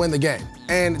trying to win the game.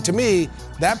 And to me,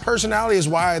 that personality is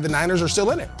why the Niners are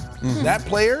still in it. That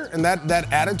player and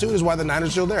that attitude is why the Niners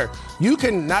are still there. You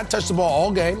can not touch the ball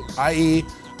all game, i.e.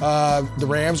 The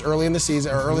Rams early in the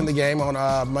season or early in the game on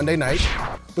Monday night.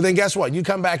 But then guess what? You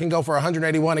come back and go for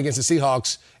 181 against the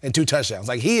Seahawks and 2 touchdowns.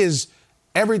 Like, he is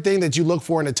everything that you look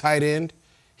for in a tight end.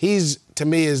 He's, to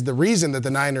me, is the reason that the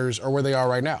Niners are where they are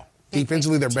right now.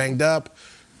 Defensively, they're banged up.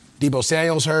 Deebo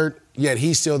Samuel's hurt, yet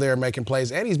he's still there making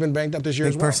plays, and he's been banged up this year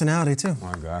as well. Personality, too. Oh,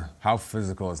 my God. How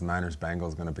physical is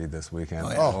Niners-Bengals going to be this weekend?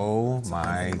 Oh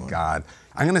my God.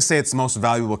 I'm going to say it's the most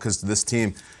valuable because this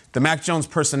team, the Mac Jones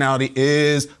personality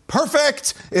is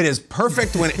perfect. It is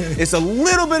perfect when it's a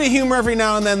little bit of humor every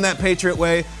now and then, that Patriot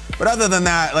way. But other than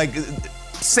that, like,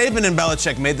 Saban and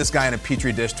Belichick made this guy in a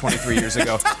petri dish 23 years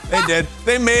ago. They did.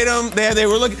 They made him. They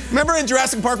were looking. Remember in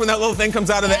Jurassic Park when that little thing comes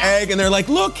out of the egg and they're like,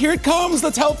 "Look, here it comes.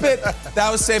 Let's help it."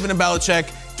 That was Saban and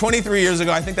Belichick 23 years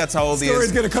ago. I think that's how old he is.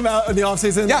 Story's going to come out in the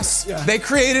offseason. Yes. Yeah. They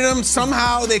created him.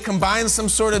 Somehow they combined some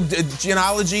sort of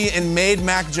genealogy and made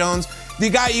Mac Jones the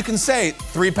guy you can say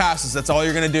 3 passes, that's all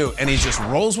you're going to do. And he just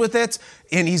rolls with it.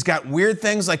 And he's got weird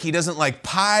things like he doesn't like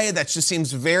pie. That just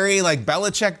seems very like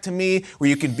Belichick to me, where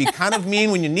you can be kind of mean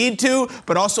when you need to,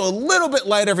 but also a little bit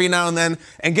light every now and then,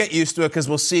 and get used to it because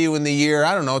we'll see you in the year,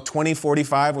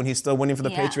 2045 when he's still winning for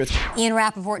the Patriots. Ian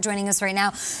Rappaport joining us right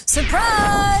now.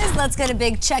 Surprise! Let's get a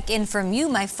big check-in from you,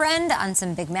 my friend, on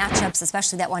some big matchups,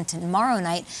 especially that one tomorrow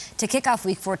night to kick off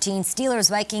Week 14.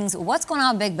 Steelers-Vikings. What's going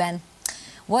on, Big Ben?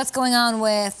 What's going on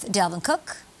with Dalvin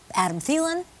Cook, Adam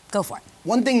Thielen? Go for it.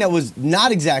 One thing that was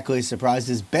not exactly a surprise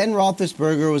is Ben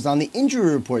Roethlisberger was on the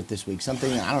injury report this week.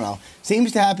 Something,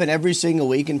 seems to happen every single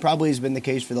week and probably has been the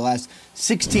case for the last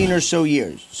 16 or so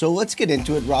years. So let's get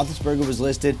into it. Roethlisberger was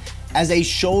listed as a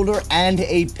shoulder and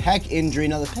a pec injury.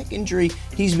 Now, the pec injury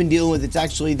he's been dealing with, it's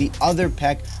actually the other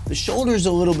pec. The shoulder's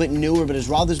a little bit newer, but as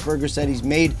Roethlisberger said, he's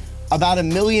made about 1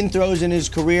 million throws in his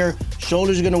career.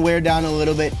 Shoulders are going to wear down a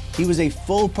little bit. He was a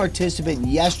full participant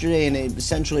yesterday in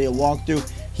essentially a walkthrough.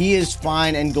 He is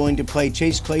fine and going to play.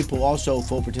 Chase Claypool, also a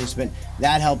full participant.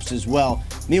 That helps as well.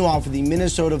 Meanwhile, for the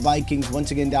Minnesota Vikings,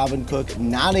 once again, Dalvin Cook,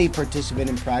 not a participant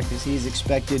in practice. He is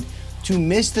expected to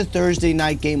miss the Thursday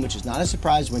night game, which is not a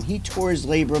surprise. When he tore his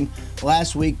labrum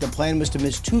last week, the plan was to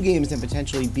miss 2 games and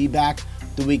potentially be back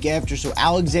the week after. So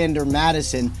Alexander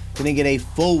Mattison going to get a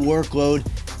full workload.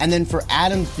 And then for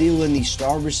Adam Thielen, the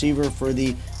star receiver for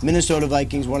the Minnesota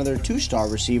Vikings, one of their 2-star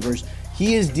receivers,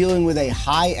 he is dealing with a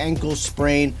high ankle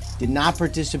sprain, did not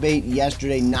participate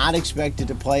yesterday, not expected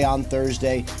to play on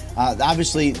Thursday.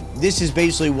 Obviously, this is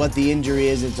basically what the injury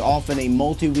is. It's often a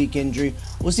multi-week injury.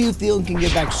 We'll see if Thielen can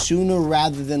get back sooner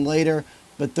rather than later,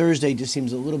 but Thursday just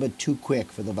seems a little bit too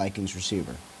quick for the Vikings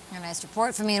receiver. A nice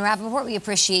report from Ian Rappaport. We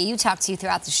appreciate you. Talk to you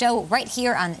throughout the show right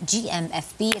here on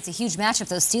GMFB. It's a huge matchup.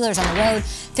 Those Steelers on the road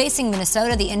facing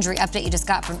Minnesota. The injury update you just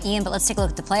got from Ian. But let's take a look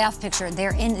at the playoff picture.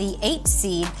 They're in the 8th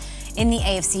seed in the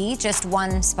AFC, just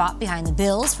 1 spot behind the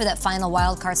Bills for that final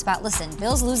wild card spot. Listen,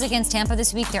 Bills lose against Tampa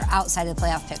this week, they're outside of the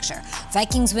playoff picture.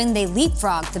 Vikings win, they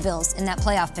leapfrog the Bills in that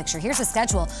playoff picture. Here's the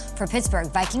schedule for Pittsburgh.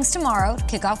 Vikings tomorrow,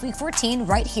 kick off week 14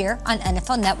 right here on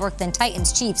NFL Network, then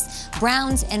Titans, Chiefs,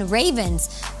 Browns, and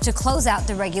Ravens to close out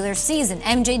the regular season.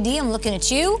 MJD, I'm looking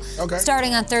at you. Okay.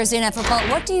 Starting on Thursday Night Football,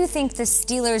 what do you think the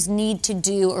Steelers need to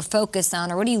do or focus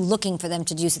on, or what are you looking for them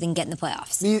to do so they can get in the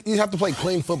playoffs? You have to play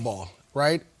clean football.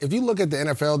 Right? If you look at the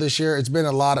NFL this year, it's been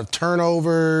a lot of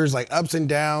turnovers, like ups and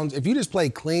downs. If you just play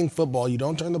clean football, you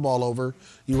don't turn the ball over,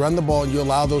 you run the ball, and you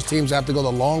allow those teams to have to go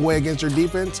the long way against your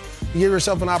defense, you give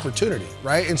yourself an opportunity,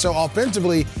 right? And so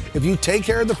offensively, if you take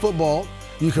care of the football,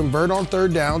 you convert on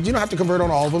third downs. You don't have to convert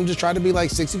on all of them. Just try to be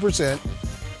like 60%.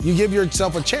 You give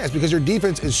yourself a chance because your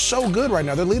defense is so good right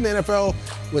now. They're leading the NFL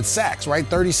with sacks, right?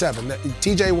 37.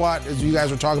 TJ Watt, as you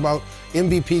guys were talking about,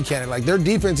 MVP candidate. Like, their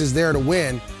defense is there to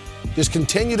win. Just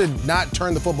continue to not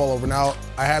turn the football over. Now,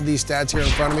 I have these stats here in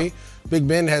front of me. Big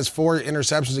Ben has 4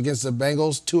 interceptions against the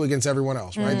Bengals, 2 against everyone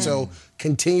else, right? So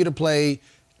continue to play,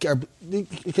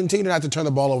 continue not to turn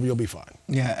the ball over, you'll be fine.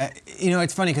 Yeah,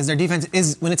 it's funny because their defense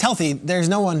is, when it's healthy, there's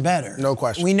no one better. No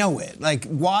question. We know it. Like,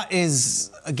 Watt is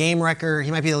a game wrecker.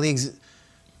 He might be the league's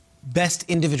best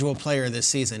individual player this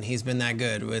season. He's been that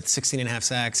good with 16.5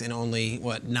 sacks in only,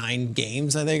 9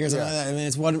 games, I think, or something like that. I mean,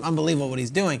 it's unbelievable what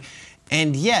he's doing.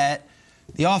 And yet,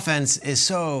 the offense is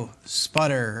so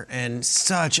sputter and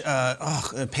such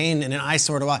a pain in an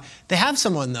eyesore to watch. They have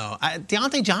someone, though.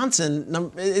 Deontay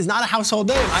Johnson is not a household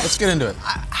name. Let's get into it.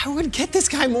 I would get this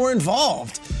guy more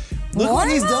involved. Look what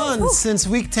he's done since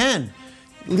week 10.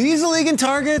 Leads the league in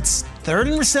targets,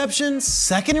 3rd in receptions,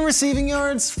 2nd in receiving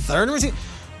yards, 3rd in receiving.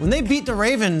 When they beat the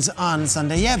Ravens on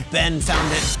Sunday, Ben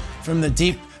found it from the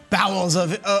deep bowels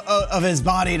of his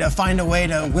body to find a way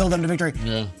to will them to victory.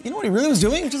 Yeah. You know what he really was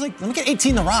doing? Just like, let me get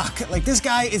 18 to rock. Like, this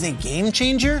guy is a game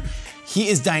changer. He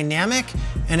is dynamic.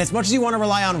 And as much as you want to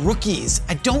rely on rookies,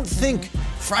 I don't think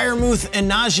Freiermuth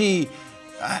and Najee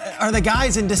are the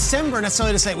guys in December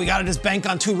necessarily to say, we got to just bank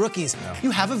on 2 rookies. No.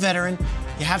 You have a veteran.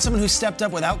 You have someone who stepped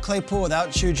up without Claypool,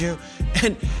 without Juju.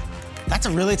 And that's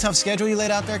a really tough schedule you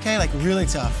laid out there, Kay. Like, really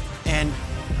tough. And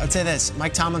I'd say this,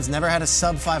 Mike Tomlin's never had a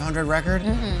sub-500 record.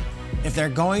 If they're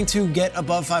going to get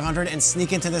above 500 and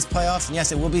sneak into this playoffs, and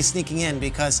yes, it will be sneaking in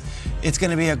because it's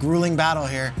going to be a grueling battle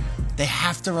here, they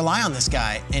have to rely on this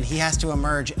guy, and he has to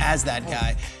emerge as that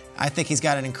guy. I think he's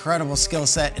got an incredible skill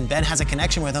set, and Ben has a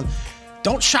connection with him.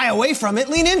 Don't shy away from it.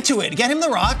 Lean into it. Get him the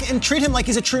rock and treat him like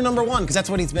he's a true number 1, because that's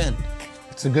what he's been.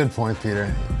 It's a good point,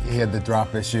 Peter. He had the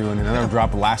drop issue and another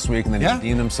drop last week, and then he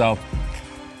redeemed himself.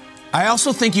 I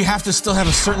also think you have to still have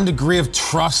a certain degree of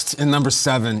trust in number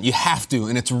 7. You have to,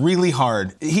 and it's really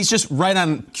hard. He's just right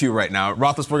on cue right now.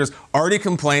 Roethlisberger's already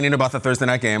complaining about the Thursday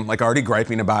night game, like already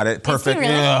griping about it. Perfect.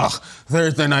 Really? Ugh,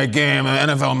 Thursday night game, the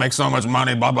NFL makes so much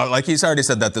money, blah, blah. Like, he's already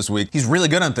said that this week. He's really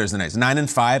good on Thursday nights,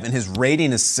 9-5, and his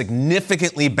rating is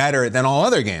significantly better than all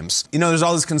other games. You know, there's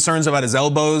all these concerns about his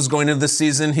elbows going into this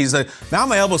season. He's like, now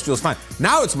my elbows feels fine.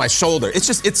 Now it's my shoulder. It's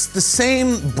the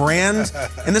same brand,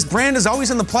 and this brand is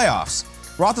always in the playoffs.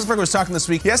 Roethlisberger was talking this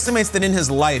week. He estimates that in his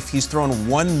life, he's thrown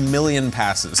 1 million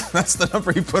passes. That's the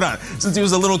number he put on since he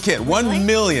was a little kid. 1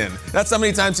 million. That's how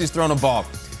many times he's thrown a ball.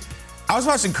 I was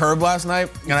watching Curb last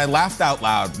night, and I laughed out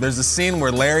loud. There's a scene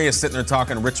where Larry is sitting there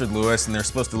talking to Richard Lewis, and they're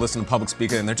supposed to listen to public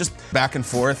speaker, and they're just back and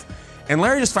forth. And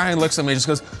Larry just finally looks at me and just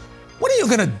goes, when are you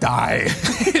going to die?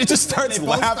 He just starts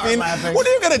laughing. When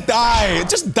are you going to die?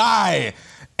 Just die.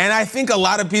 And I think a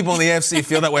lot of people in the AFC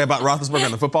feel that way about Roethlisberger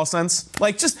in the football sense.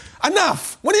 Like, just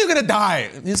enough. When are you going to die?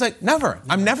 And he's like, never.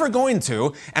 I'm never going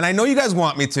to. And I know you guys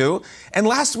want me to. And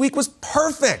last week was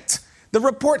perfect. The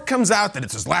report comes out that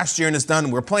it's his last year and it's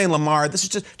done. We're playing Lamar. This is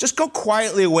just go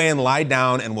quietly away and lie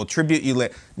down and we'll tribute you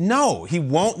later. No, he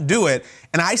won't do it.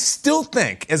 And I still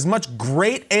think as much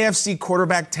great AFC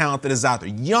quarterback talent that is out there,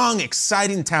 young,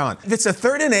 exciting talent. If it's a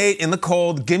 3rd and 8 in the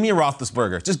cold, give me a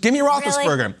Roethlisberger. Just give me a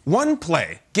Roethlisberger. Really? One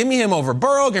play. Give me him over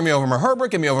Burrow. Give me over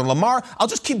Herbert. Give me over Lamar. I'll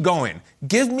just keep going.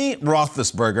 Give me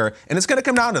Roethlisberger. And it's going to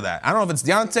come down to that. I don't know if it's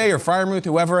Deontay or Freiermuth,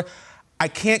 whoever. I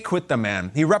can't quit the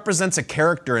man. He represents a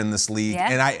character in this league.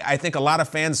 Yeah. And I think a lot of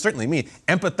fans, certainly me,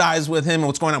 empathize with him and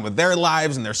what's going on with their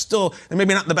lives. And they're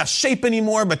maybe not in the best shape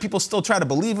anymore, but people still try to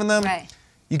believe in them. Right.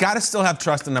 You got to still have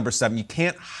trust in number 7. You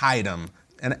can't hide him.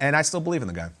 And I still believe in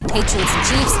the guy. Patriots and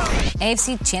Chiefs,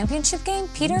 AFC Championship game.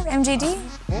 Peter, MJD?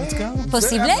 Let's go.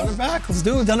 Possible? Back. Let's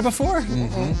do it. We've done it before.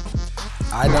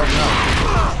 Mm-hmm. I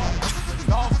don't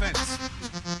know. Dolphins.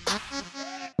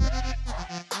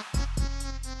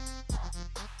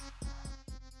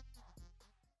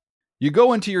 You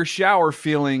go into your shower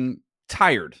feeling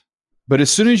tired, but as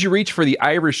soon as you reach for the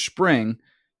Irish Spring,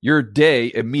 your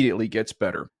day immediately gets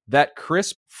better. That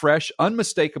crisp, fresh,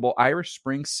 unmistakable Irish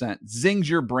Spring scent zings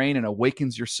your brain and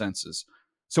awakens your senses.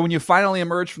 So when you finally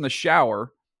emerge from the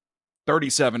shower,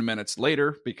 37 minutes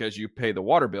later, because you pay the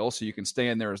water bill so you can stay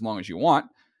in there as long as you want,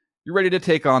 you're ready to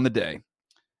take on the day.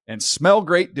 And smell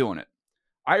great doing it.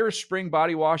 Irish Spring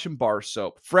Body Wash and Bar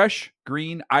Soap. Fresh,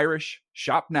 green, Irish.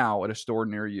 Shop now at a store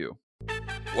near you.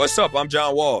 What's up? I'm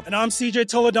John Wall. And I'm CJ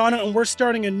Toledano, and we're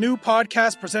starting a new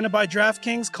podcast presented by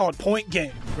DraftKings called Point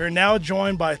Game. We're now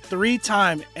joined by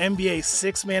 3-time NBA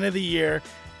Sixth Man of the Year,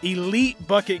 elite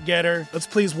bucket getter. Let's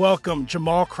please welcome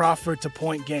Jamal Crawford to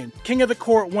Point Game. King of the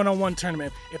Court one-on-one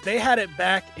tournament. If they had it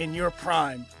back in your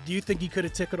prime, do you think you could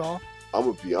have took it all? I'm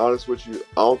going to be honest with you.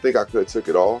 I don't think I could have took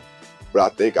it all, but I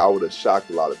think I would have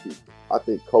shocked a lot of people. I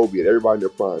think Kobe and everybody in their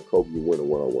prime, Kobe would win a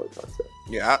one-on-one contest.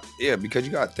 Yeah, because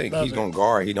you got to think. He's going to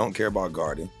guard. He don't care about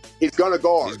guarding. He's going to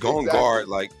guard. He's going to guard.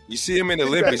 Like, you see him in the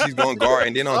Olympics, he's going to guard.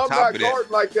 And then on top of that. I'm not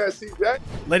guarding like that, CJ.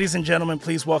 Ladies and gentlemen,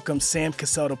 please welcome Sam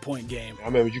Cassell to Point Game. I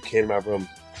remember you came to my room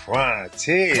crying,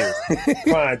 tears.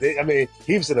 Crying. I mean,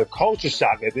 he was in a culture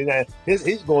shock.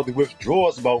 He's going through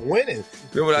withdrawals about winning.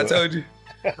 Remember what I told you?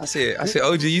 I said,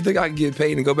 OG, you think I can get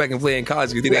paid and go back and play in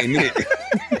college because it ain't it?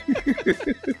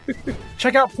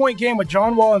 Check out Point Game with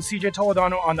John Wall and CJ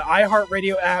Toledano on the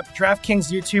iHeartRadio app,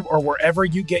 DraftKings YouTube, or wherever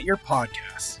you get your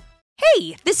podcasts.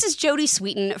 Hey, this is Jodie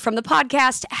Sweetin from the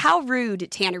podcast How Rude,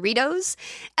 Tanneritos.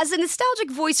 As a nostalgic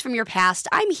voice from your past,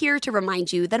 I'm here to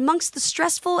remind you that amongst the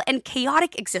stressful and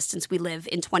chaotic existence we live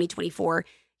in 2024,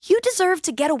 you deserve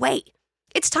to get away.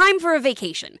 It's time for a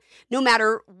vacation, no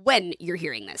matter when you're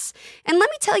hearing this. And let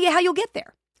me tell you how you'll get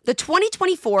there. The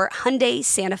 2024 Hyundai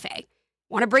Santa Fe.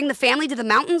 Want to bring the family to the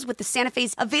mountains with the Santa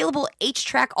Fe's available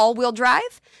H-Track all-wheel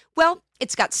drive? Well,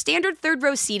 it's got standard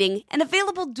third-row seating and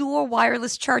available dual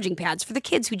wireless charging pads for the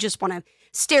kids who just want to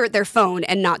stare at their phone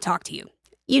and not talk to you.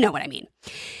 You know what I mean.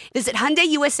 Visit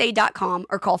HyundaiUSA.com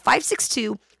or call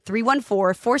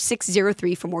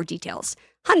 562-314-4603 for more details.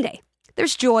 Hyundai,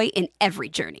 there's joy in every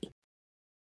journey.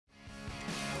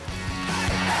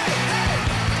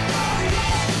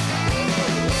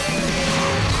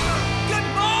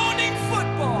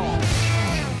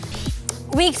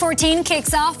 Week 14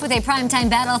 kicks off with a primetime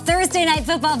battle. Thursday Night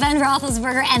Football, Ben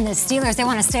Roethlisberger and the Steelers. They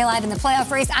want to stay alive in the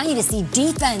playoff race. I need to see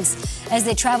defense as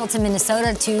they travel to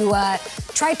Minnesota to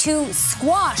try to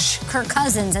squash Kirk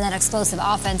Cousins and that explosive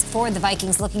offense for the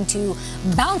Vikings, looking to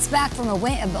bounce back from a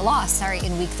loss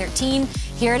in Week 13.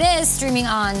 Here it is, streaming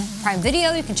on Prime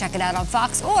Video. You can check it out on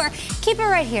Fox or keep it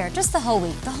right here, just the whole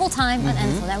week, the whole time on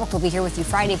NFL Network. We'll be here with you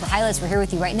Friday for highlights. We're here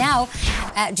with you right now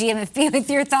at GMFB with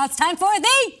your thoughts. Time for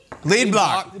the Lead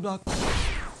block.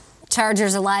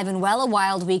 Chargers alive and well, a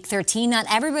wild Week 13. Not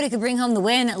everybody could bring home the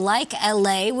win like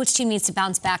LA. Which team needs to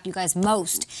bounce back, you guys,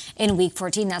 most in Week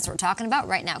 14? That's what we're talking about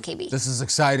right now, KB. This is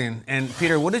exciting. And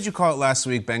Peter, what did you call it last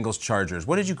week, Bengals-Chargers?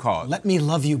 What did you call it? Let Me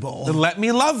Love You Bowl. The Let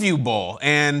Me Love You Bowl.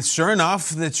 And sure enough,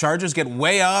 the Chargers get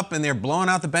way up and they're blowing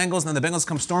out the Bengals, and then the Bengals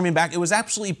come storming back. It was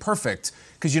absolutely perfect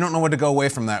because you don't know what to go away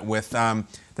from that with.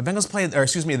 The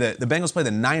Bengals play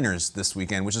the Niners this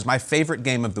weekend, which is my favorite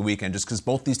game of the weekend, just because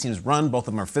both these teams run, both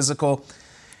of them are physical.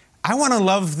 I want to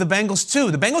love the Bengals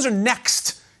too. The Bengals are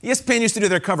next. ESPN used to do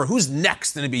their cover. Who's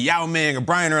next? And it'd be Yao Ming or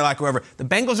Brian Urlacher, whoever. The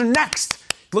Bengals are next.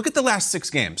 Look at the last 6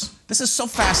 games. This is so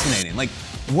fascinating. Like,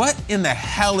 what in the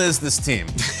hell is this team?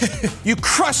 You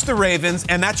crush the Ravens,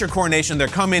 and that's your coronation. They're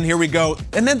coming, here we go.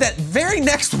 And then that very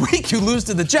next week, you lose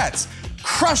to the Jets.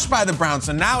 Crushed by the Browns.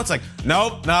 So now it's like,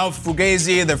 nope, no,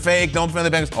 Fugazi, they're fake, don't play the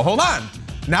Bengals. Oh, hold on.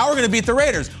 Now we're going to beat the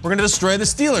Raiders. We're going to destroy the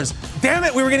Steelers. Damn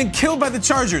it, we were getting killed by the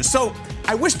Chargers. So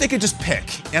I wish they could just pick.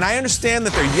 And I understand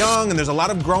that they're young and there's a lot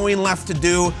of growing left to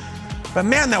do. But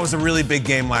man, that was a really big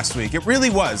game last week. It really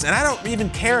was. And I don't even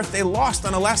care if they lost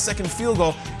on a last-second field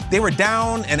goal. They were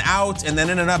down and out and then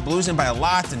ended up losing by a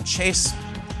lot. And Chase,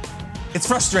 it's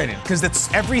frustrating because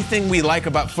that's everything we like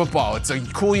about football. It's a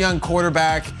cool young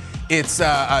quarterback. It's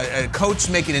a coach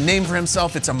making a name for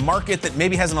himself. It's a market that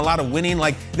maybe hasn't a lot of winning.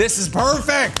 Like, this is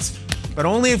perfect. But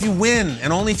only if you win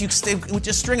and only if you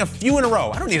just string a few in a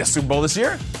row. I don't need a Super Bowl this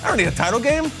year. I don't need a title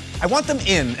game. I want them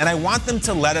in, and I want them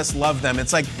to let us love them.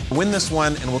 It's like, win this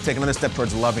one, and we'll take another step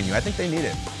towards loving you. I think they need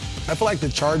it. I feel like the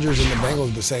Chargers and the Bengals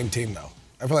are the same team, though.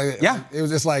 I feel like it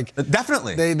was just like...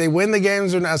 Definitely. They win the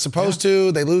games they're not supposed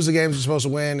to. They lose the games they're supposed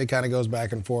to win. It kind of goes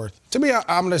back and forth. To me,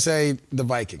 I'm going to say the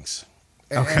Vikings.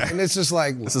 And it's just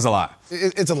like... This is a lot.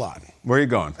 It's a lot. Where are you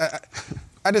going?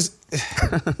 I just...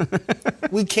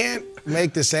 we can't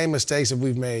make the same mistakes that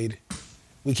we've made.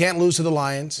 We can't lose to the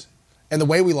Lions. And the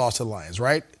way we lost to the Lions,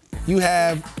 right? All you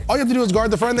have to do is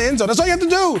guard the front of the end zone. That's all you have to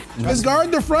do. Is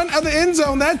guard the front of the end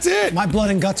zone. That's it. My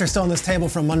blood and guts are still on this table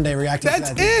from Monday reacting to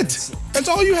that. That's it. That's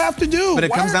all you have to do. But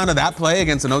it comes down to that play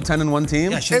against an 0-10-1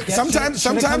 team? Yeah, sometimes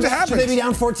it happens. Should they be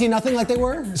down 14-0 like they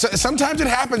were? Sometimes it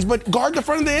happens, but guard the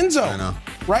front of the end zone. I know.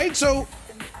 Right? So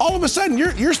all of a sudden,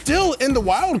 you're still in the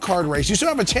wild card race. You still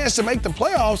have a chance to make the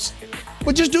playoffs,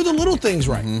 but just do the little things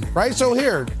right. Mm-hmm. Right? So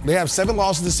here, they have 7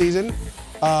 losses this season.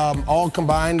 All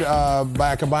combined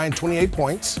by a combined 28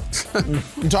 points.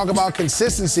 You talk about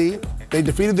consistency. They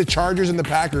defeated the Chargers and the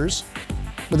Packers,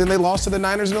 but then they lost to the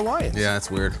Niners and the Lions. Yeah,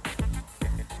 that's weird.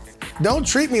 Don't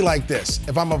treat me like this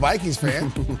if I'm a Vikings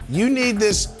fan. You need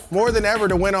this more than ever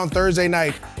to win on Thursday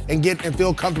night and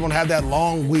feel comfortable and have that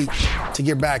long week to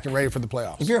get back and ready for the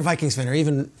playoffs. If you're a Vikings fan, or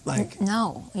even like...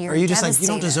 No, Are you just like, you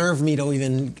don't deserve me to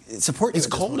even support you? It's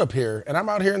cold up here, and I'm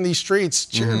out here in these streets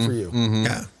cheering for you. Mm-hmm.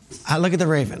 Yeah. I look at the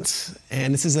Ravens,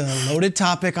 and this is a loaded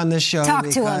topic on this show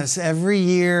because every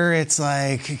year it's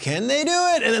like, can they do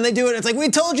it? And then they do it. It's like, we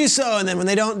told you so. And then when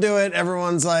they don't do it,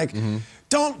 everyone's like,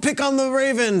 don't pick on the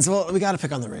Ravens. Well, we got to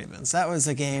pick on the Ravens. That was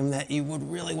a game that you would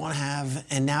really want to have.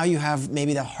 And now you have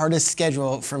maybe the hardest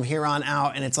schedule from here on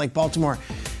out. And it's like Baltimore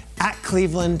at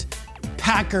Cleveland,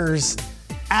 Packers,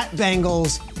 at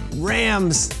Bengals,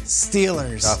 Rams,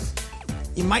 Steelers. Tough.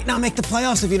 You might not make the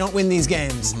playoffs if you don't win these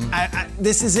games.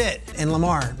 This is it. And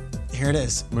Lamar, here it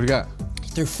is. What do you got?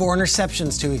 Threw 4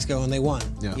 interceptions 2 weeks ago and they won.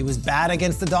 Yeah. He was bad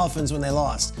against the Dolphins when they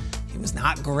lost. He was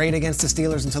not great against the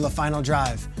Steelers until the final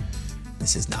drive.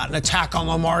 This is not an attack on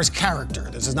Lamar's character.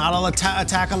 This is not an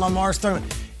attack on Lamar's throwing.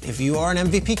 If you are an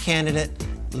MVP candidate,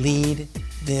 lead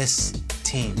this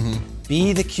team.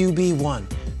 Be the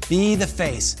QB1. Be the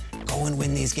face. Go and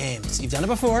win these games. You've done it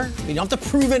before. You don't have to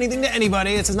prove anything to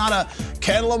anybody. This is not a,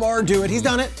 can Lamar do it? He's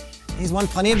done it. He's won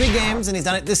plenty of big games, and he's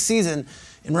done it this season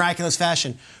in miraculous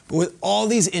fashion. But with all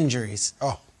these injuries,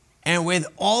 and with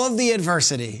all of the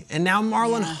adversity, and now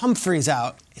Marlon Humphrey's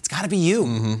out, it's got to be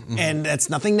you. And that's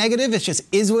nothing negative. It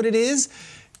just is what it is.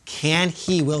 Can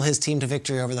he will his team to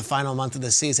victory over the final month of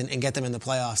the season and get them in the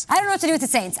playoffs? I don't know what to do with the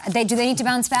Saints. Do they need to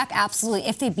bounce back? Absolutely.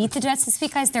 If they beat the Jets this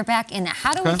week, guys, they're back in it.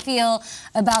 How do we feel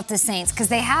about the Saints? Because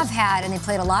they have had, and they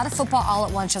played a lot of football all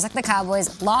at once, just like the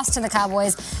Cowboys, lost to the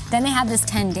Cowboys. Then they had this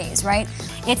 10 days, right?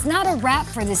 It's not a wrap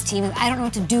for this team. I don't know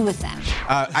what to do with them.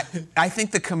 I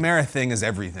think the Kamara thing is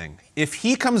everything. If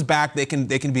he comes back, they can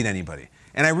beat anybody.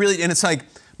 And it's like,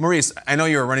 Maurice, I know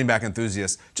you're a running back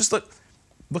enthusiast. Just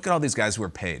look at all these guys who are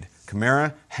paid.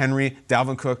 Kamara, Henry,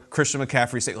 Dalvin Cook, Christian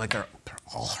McCaffrey, they're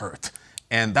all hurt.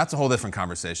 And that's a whole different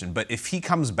conversation. But if he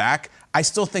comes back, I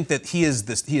still think that he is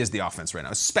the offense right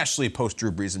now, especially post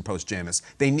Drew Brees and post Jameis.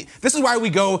 This is why we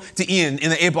go to Ian in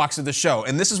the A blocks of the show,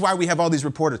 and this is why we have all these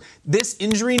reporters. This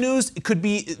injury news could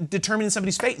be determining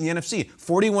somebody's fate in the NFC.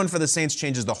 41 for the Saints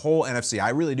changes the whole NFC. I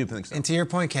really do think so. And to your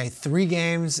point, Kay, 3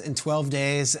 games in 12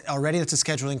 days. Already that's a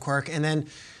scheduling quirk. And then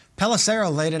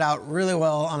Pelissero laid it out really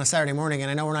well on a Saturday morning, and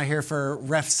I know we're not here for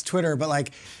refs Twitter, but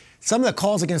some of the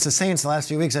calls against the Saints the last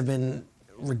few weeks have been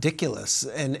ridiculous,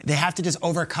 and they have to just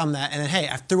overcome that. And then, hey,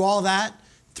 through all that,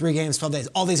 3 games, 12 days,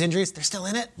 all these injuries, they're still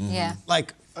in it. Yeah.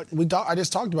 I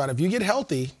just talked about it. If you get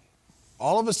healthy,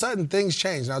 all of a sudden things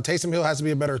change. Now, Taysom Hill has to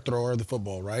be a better thrower of the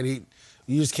football, right?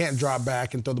 You just can't drop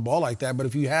back and throw the ball like that. But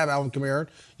if you have Alvin Kamara,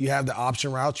 you have the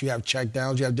option routes, you have check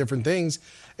downs, you have different things.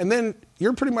 And then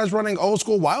you're pretty much running old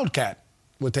school Wildcat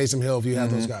with Taysom Hill if you have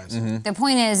those guys. The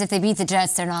point is, if they beat the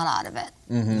Jets, they're not out of it.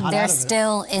 They're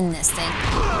still in this thing.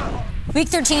 Week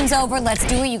 13's over. Let's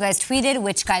do it. You guys tweeted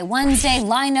Which Guy Wednesday,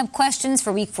 lineup questions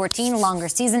for Week 14, longer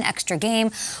season, extra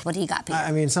game. What do you got, Pete?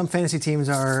 I mean, some fantasy teams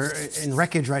are in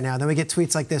wreckage right now. Then we get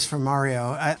tweets like this from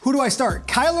Mario. Who do I start?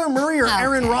 Kyler Murray or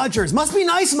Aaron Rodgers? Must be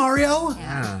nice, Mario.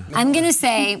 Yeah. I'm going to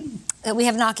say that we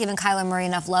have not given Kyler Murray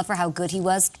enough love for how good he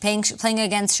was playing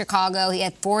against Chicago. He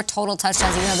had 4 total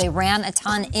touchdowns, even though they ran a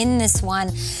ton in this one.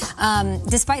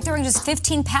 Despite throwing just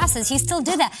 15 passes, he still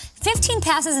did that. 15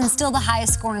 passes and still the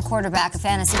highest scoring quarterback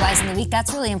fantasy-wise in the week.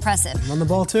 That's really impressive. Run the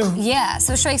ball, too. Yeah.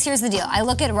 So, Shrakes, here's the deal. I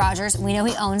look at Rodgers. We know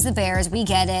he owns the Bears. We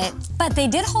get it. But they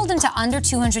did hold him to under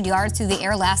 200 yards through the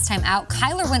air last time out.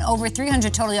 Kyler went over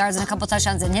 300 total yards and a couple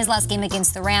touchdowns in his last game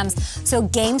against the Rams. So,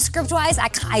 game script-wise,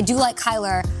 I do like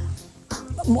Kyler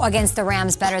against the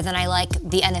Rams better than I like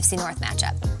the NFC North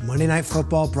matchup. Monday Night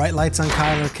Football, bright lights on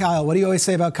Kyler. Kyle, what do you always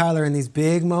say about Kyler in these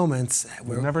big moments?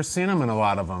 We've never seen him in a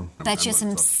lot of them. Bet you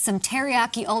some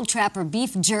teriyaki Old Trapper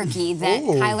beef jerky that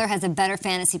Kyler has a better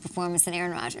fantasy performance than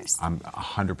Aaron Rodgers. I'm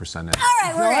 100% in. All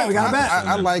right, we're in. We got a bet.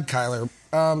 I like Kyler.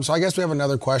 So I guess we have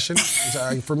another question.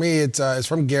 For me, it's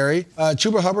from Gary.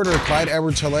 Chuba Hubbard or Clyde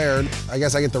Edwards-Helaire? I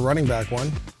guess I get the running back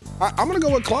one. I'm going to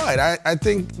go with Clyde. I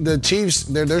think the Chiefs,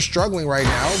 they're struggling right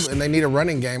now, and they need a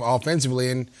running game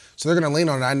offensively, and so they're going to lean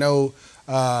on it. I know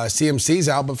CMC's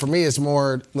out, but for me, it's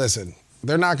more, listen,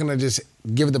 they're not going to just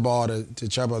give the ball to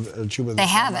Chuba or Chuba. They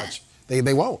haven't.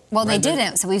 They won't. Well, right? They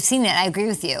didn't, so we've seen it. I agree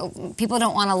with you. People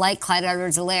don't want to like Clyde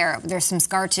Edwards-Helaire. There's some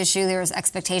scar tissue. There's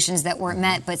expectations that weren't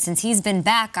met. But since he's been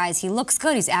back, guys, he looks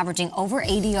good. He's averaging over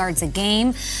 80 yards a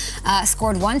game.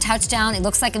 Scored 1 touchdown. It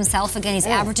looks like himself again. He's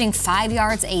averaging 5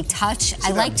 yards a touch.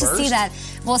 I like to see that.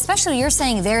 Well, especially you're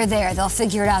saying they're there. They'll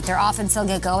figure it out. Their offense will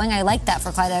get going. I like that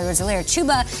for Clyde Edwards-Helaire.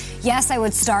 Chuba, yes, I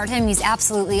would start him. He's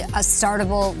absolutely a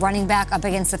startable running back up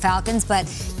against the Falcons. But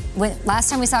last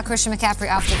time we saw Christian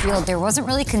McCaffrey off the field, there wasn't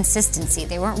really consistency.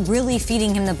 They weren't really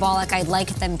feeding him the ball like I'd like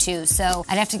them to. So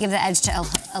I'd have to give the edge to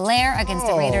Helaire against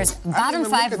the Raiders' bottom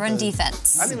 5 run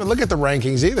defense. I didn't even look at the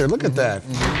rankings either. Look at that.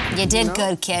 You did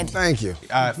good, kid. Thank you.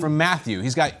 From Matthew,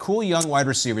 he's got cool young wide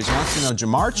receivers. He wants to know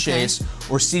Jamar Chase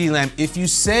or CeeDee Lamb. If you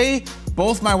say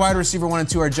both my wide receiver 1 and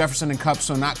 2 are Jefferson and Kupp,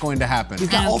 so not going to happen. He's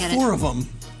got all 4 of them.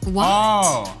 What?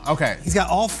 Oh, okay. He's got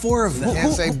all 4 of them.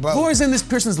 Who is in this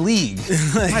person's league?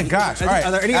 My gosh. All right. Are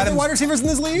there any other wide receivers in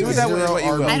this league? Do that with what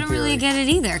you will. I don't really get it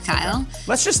either, Kyle.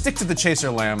 Let's just stick to the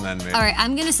Chaser Lamb then, maybe. All right,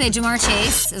 I'm going to say Jamar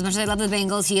Chase. As much as I love the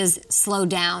Bengals, he has slowed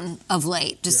down of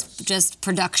late, just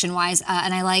production-wise.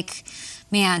 And I like...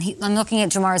 Man, I'm looking at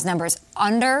Jamar's numbers.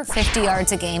 Under 50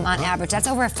 yards a game on average. That's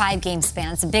over a 5-game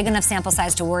span. It's a big enough sample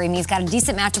size to worry me. He's got a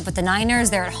decent matchup with the Niners.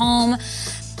 They're at home.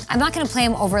 I'm not going to play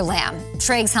him over Lamb.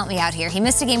 Triggs, help me out here. He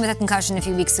missed a game with a concussion a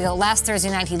few weeks ago. Last Thursday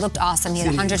night, he looked awesome. He had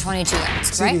 122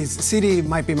 yards, right? CeeDee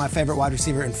might be my favorite wide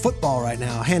receiver in football right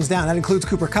now, hands down. That includes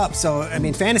Cooper Kupp. So, I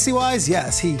mean, fantasy-wise,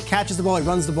 yes. He catches the ball, he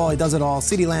runs the ball, he does it all.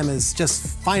 CeeDee Lamb is just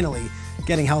finally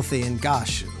getting healthy, and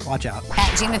gosh, watch out.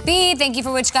 At GMFB, thank you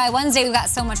for Which Guy Wednesday. We've got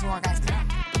so much more, guys.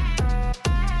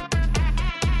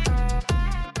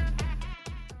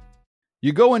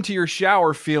 You go into your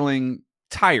shower feeling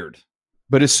tired,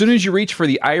 but as soon as you reach for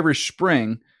the Irish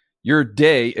Spring, your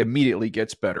day immediately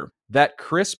gets better. That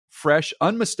crisp, fresh,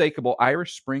 unmistakable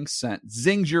Irish Spring scent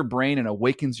zings your brain and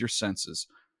awakens your senses.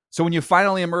 So when you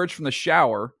finally emerge from the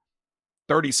shower,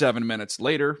 37 minutes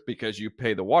later, because you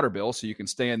pay the water bill so you can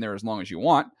stay in there as long as you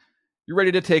want, you're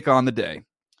ready to take on the day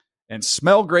and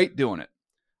smell great doing it.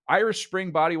 Irish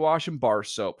Spring Body Wash and Bar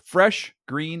Soap. Fresh,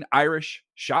 green, Irish.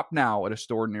 Shop now at a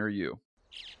store near you.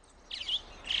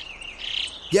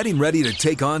 Getting ready to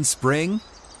take on spring?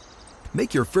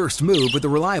 Make your first move with the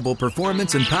reliable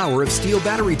performance and power of Steel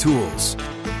battery tools.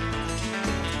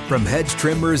 From hedge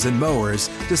trimmers and mowers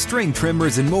to string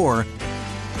trimmers and more,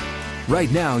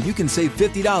 right now you can save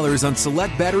 $50 on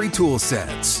select battery tool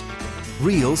sets.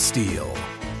 Real Steel.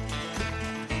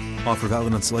 Offer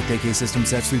valid on select AK system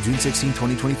sets through June 16,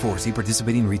 2024. See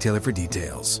participating retailer for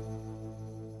details.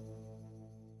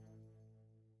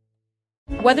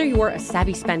 Whether you're a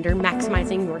savvy spender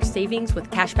maximizing your savings with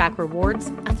cashback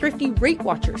rewards, a thrifty rate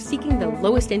watcher seeking the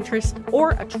lowest interest,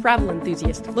 or a travel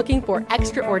enthusiast looking for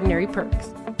extraordinary perks,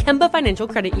 Kemba Financial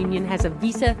Credit Union has a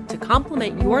visa to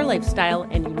complement your lifestyle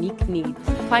and unique needs.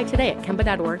 Apply today at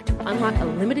Kemba.org to unlock a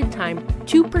limited-time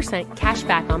 2% cash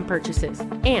back on purchases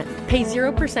and pay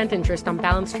 0% interest on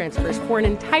balance transfers for an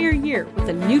entire year with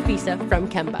a new visa from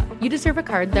Kemba. You deserve a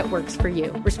card that works for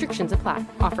you. Restrictions apply.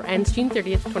 Offer ends June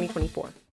 30th, 2024.